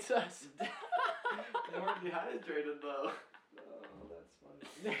dehydrates us. They weren't dehydrated though. Oh, that's funny.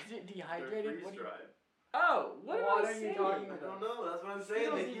 They're They're dehydrated. What freeze do you- dried. Oh, what What am I are you saying? talking I about? don't know. That's what I'm saying.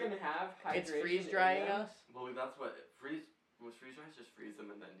 Skittles They even keep- have hydration. It's freeze drying in them? us. Well, that's what freeze. Was freeze dry? Just freeze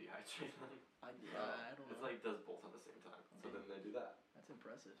them and then dehydrate them. I don't know. It's like does both at the same time. So then they do that. That's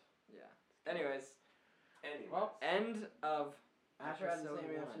impressive. Yeah. Anyways, Anyway. Well, end of after had the episode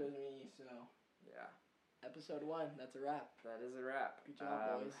same one. answer as me, so Yeah, episode 1. That's a wrap. that is a wrap. Good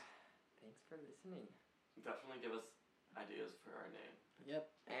job, boys. Thanks for listening. Definitely give us ideas for our name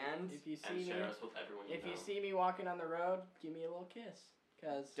Yep. And if you and see me, share us with everyone you if know. you see me walking on the road, give me a little kiss.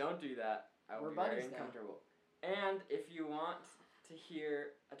 Cause don't do that. I will We're be very buddies now. uncomfortable. And if you want to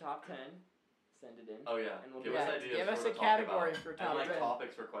hear a top 10, send it in. Oh yeah, And we'll give do us that. ideas. give us for a to talk category about. for and top like 10.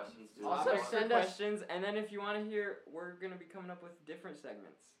 topics for questions too. Also, Topics for send us- questions, and then if you want to hear, we're gonna be coming up with different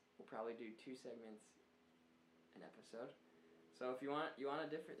segments. We'll probably do 2 segments an episode. So if you want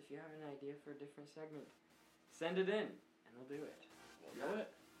if you have an idea for a different segment, send it in, and we'll do it. We'll do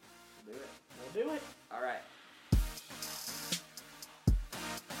it. We'll do it. We'll do it. All right.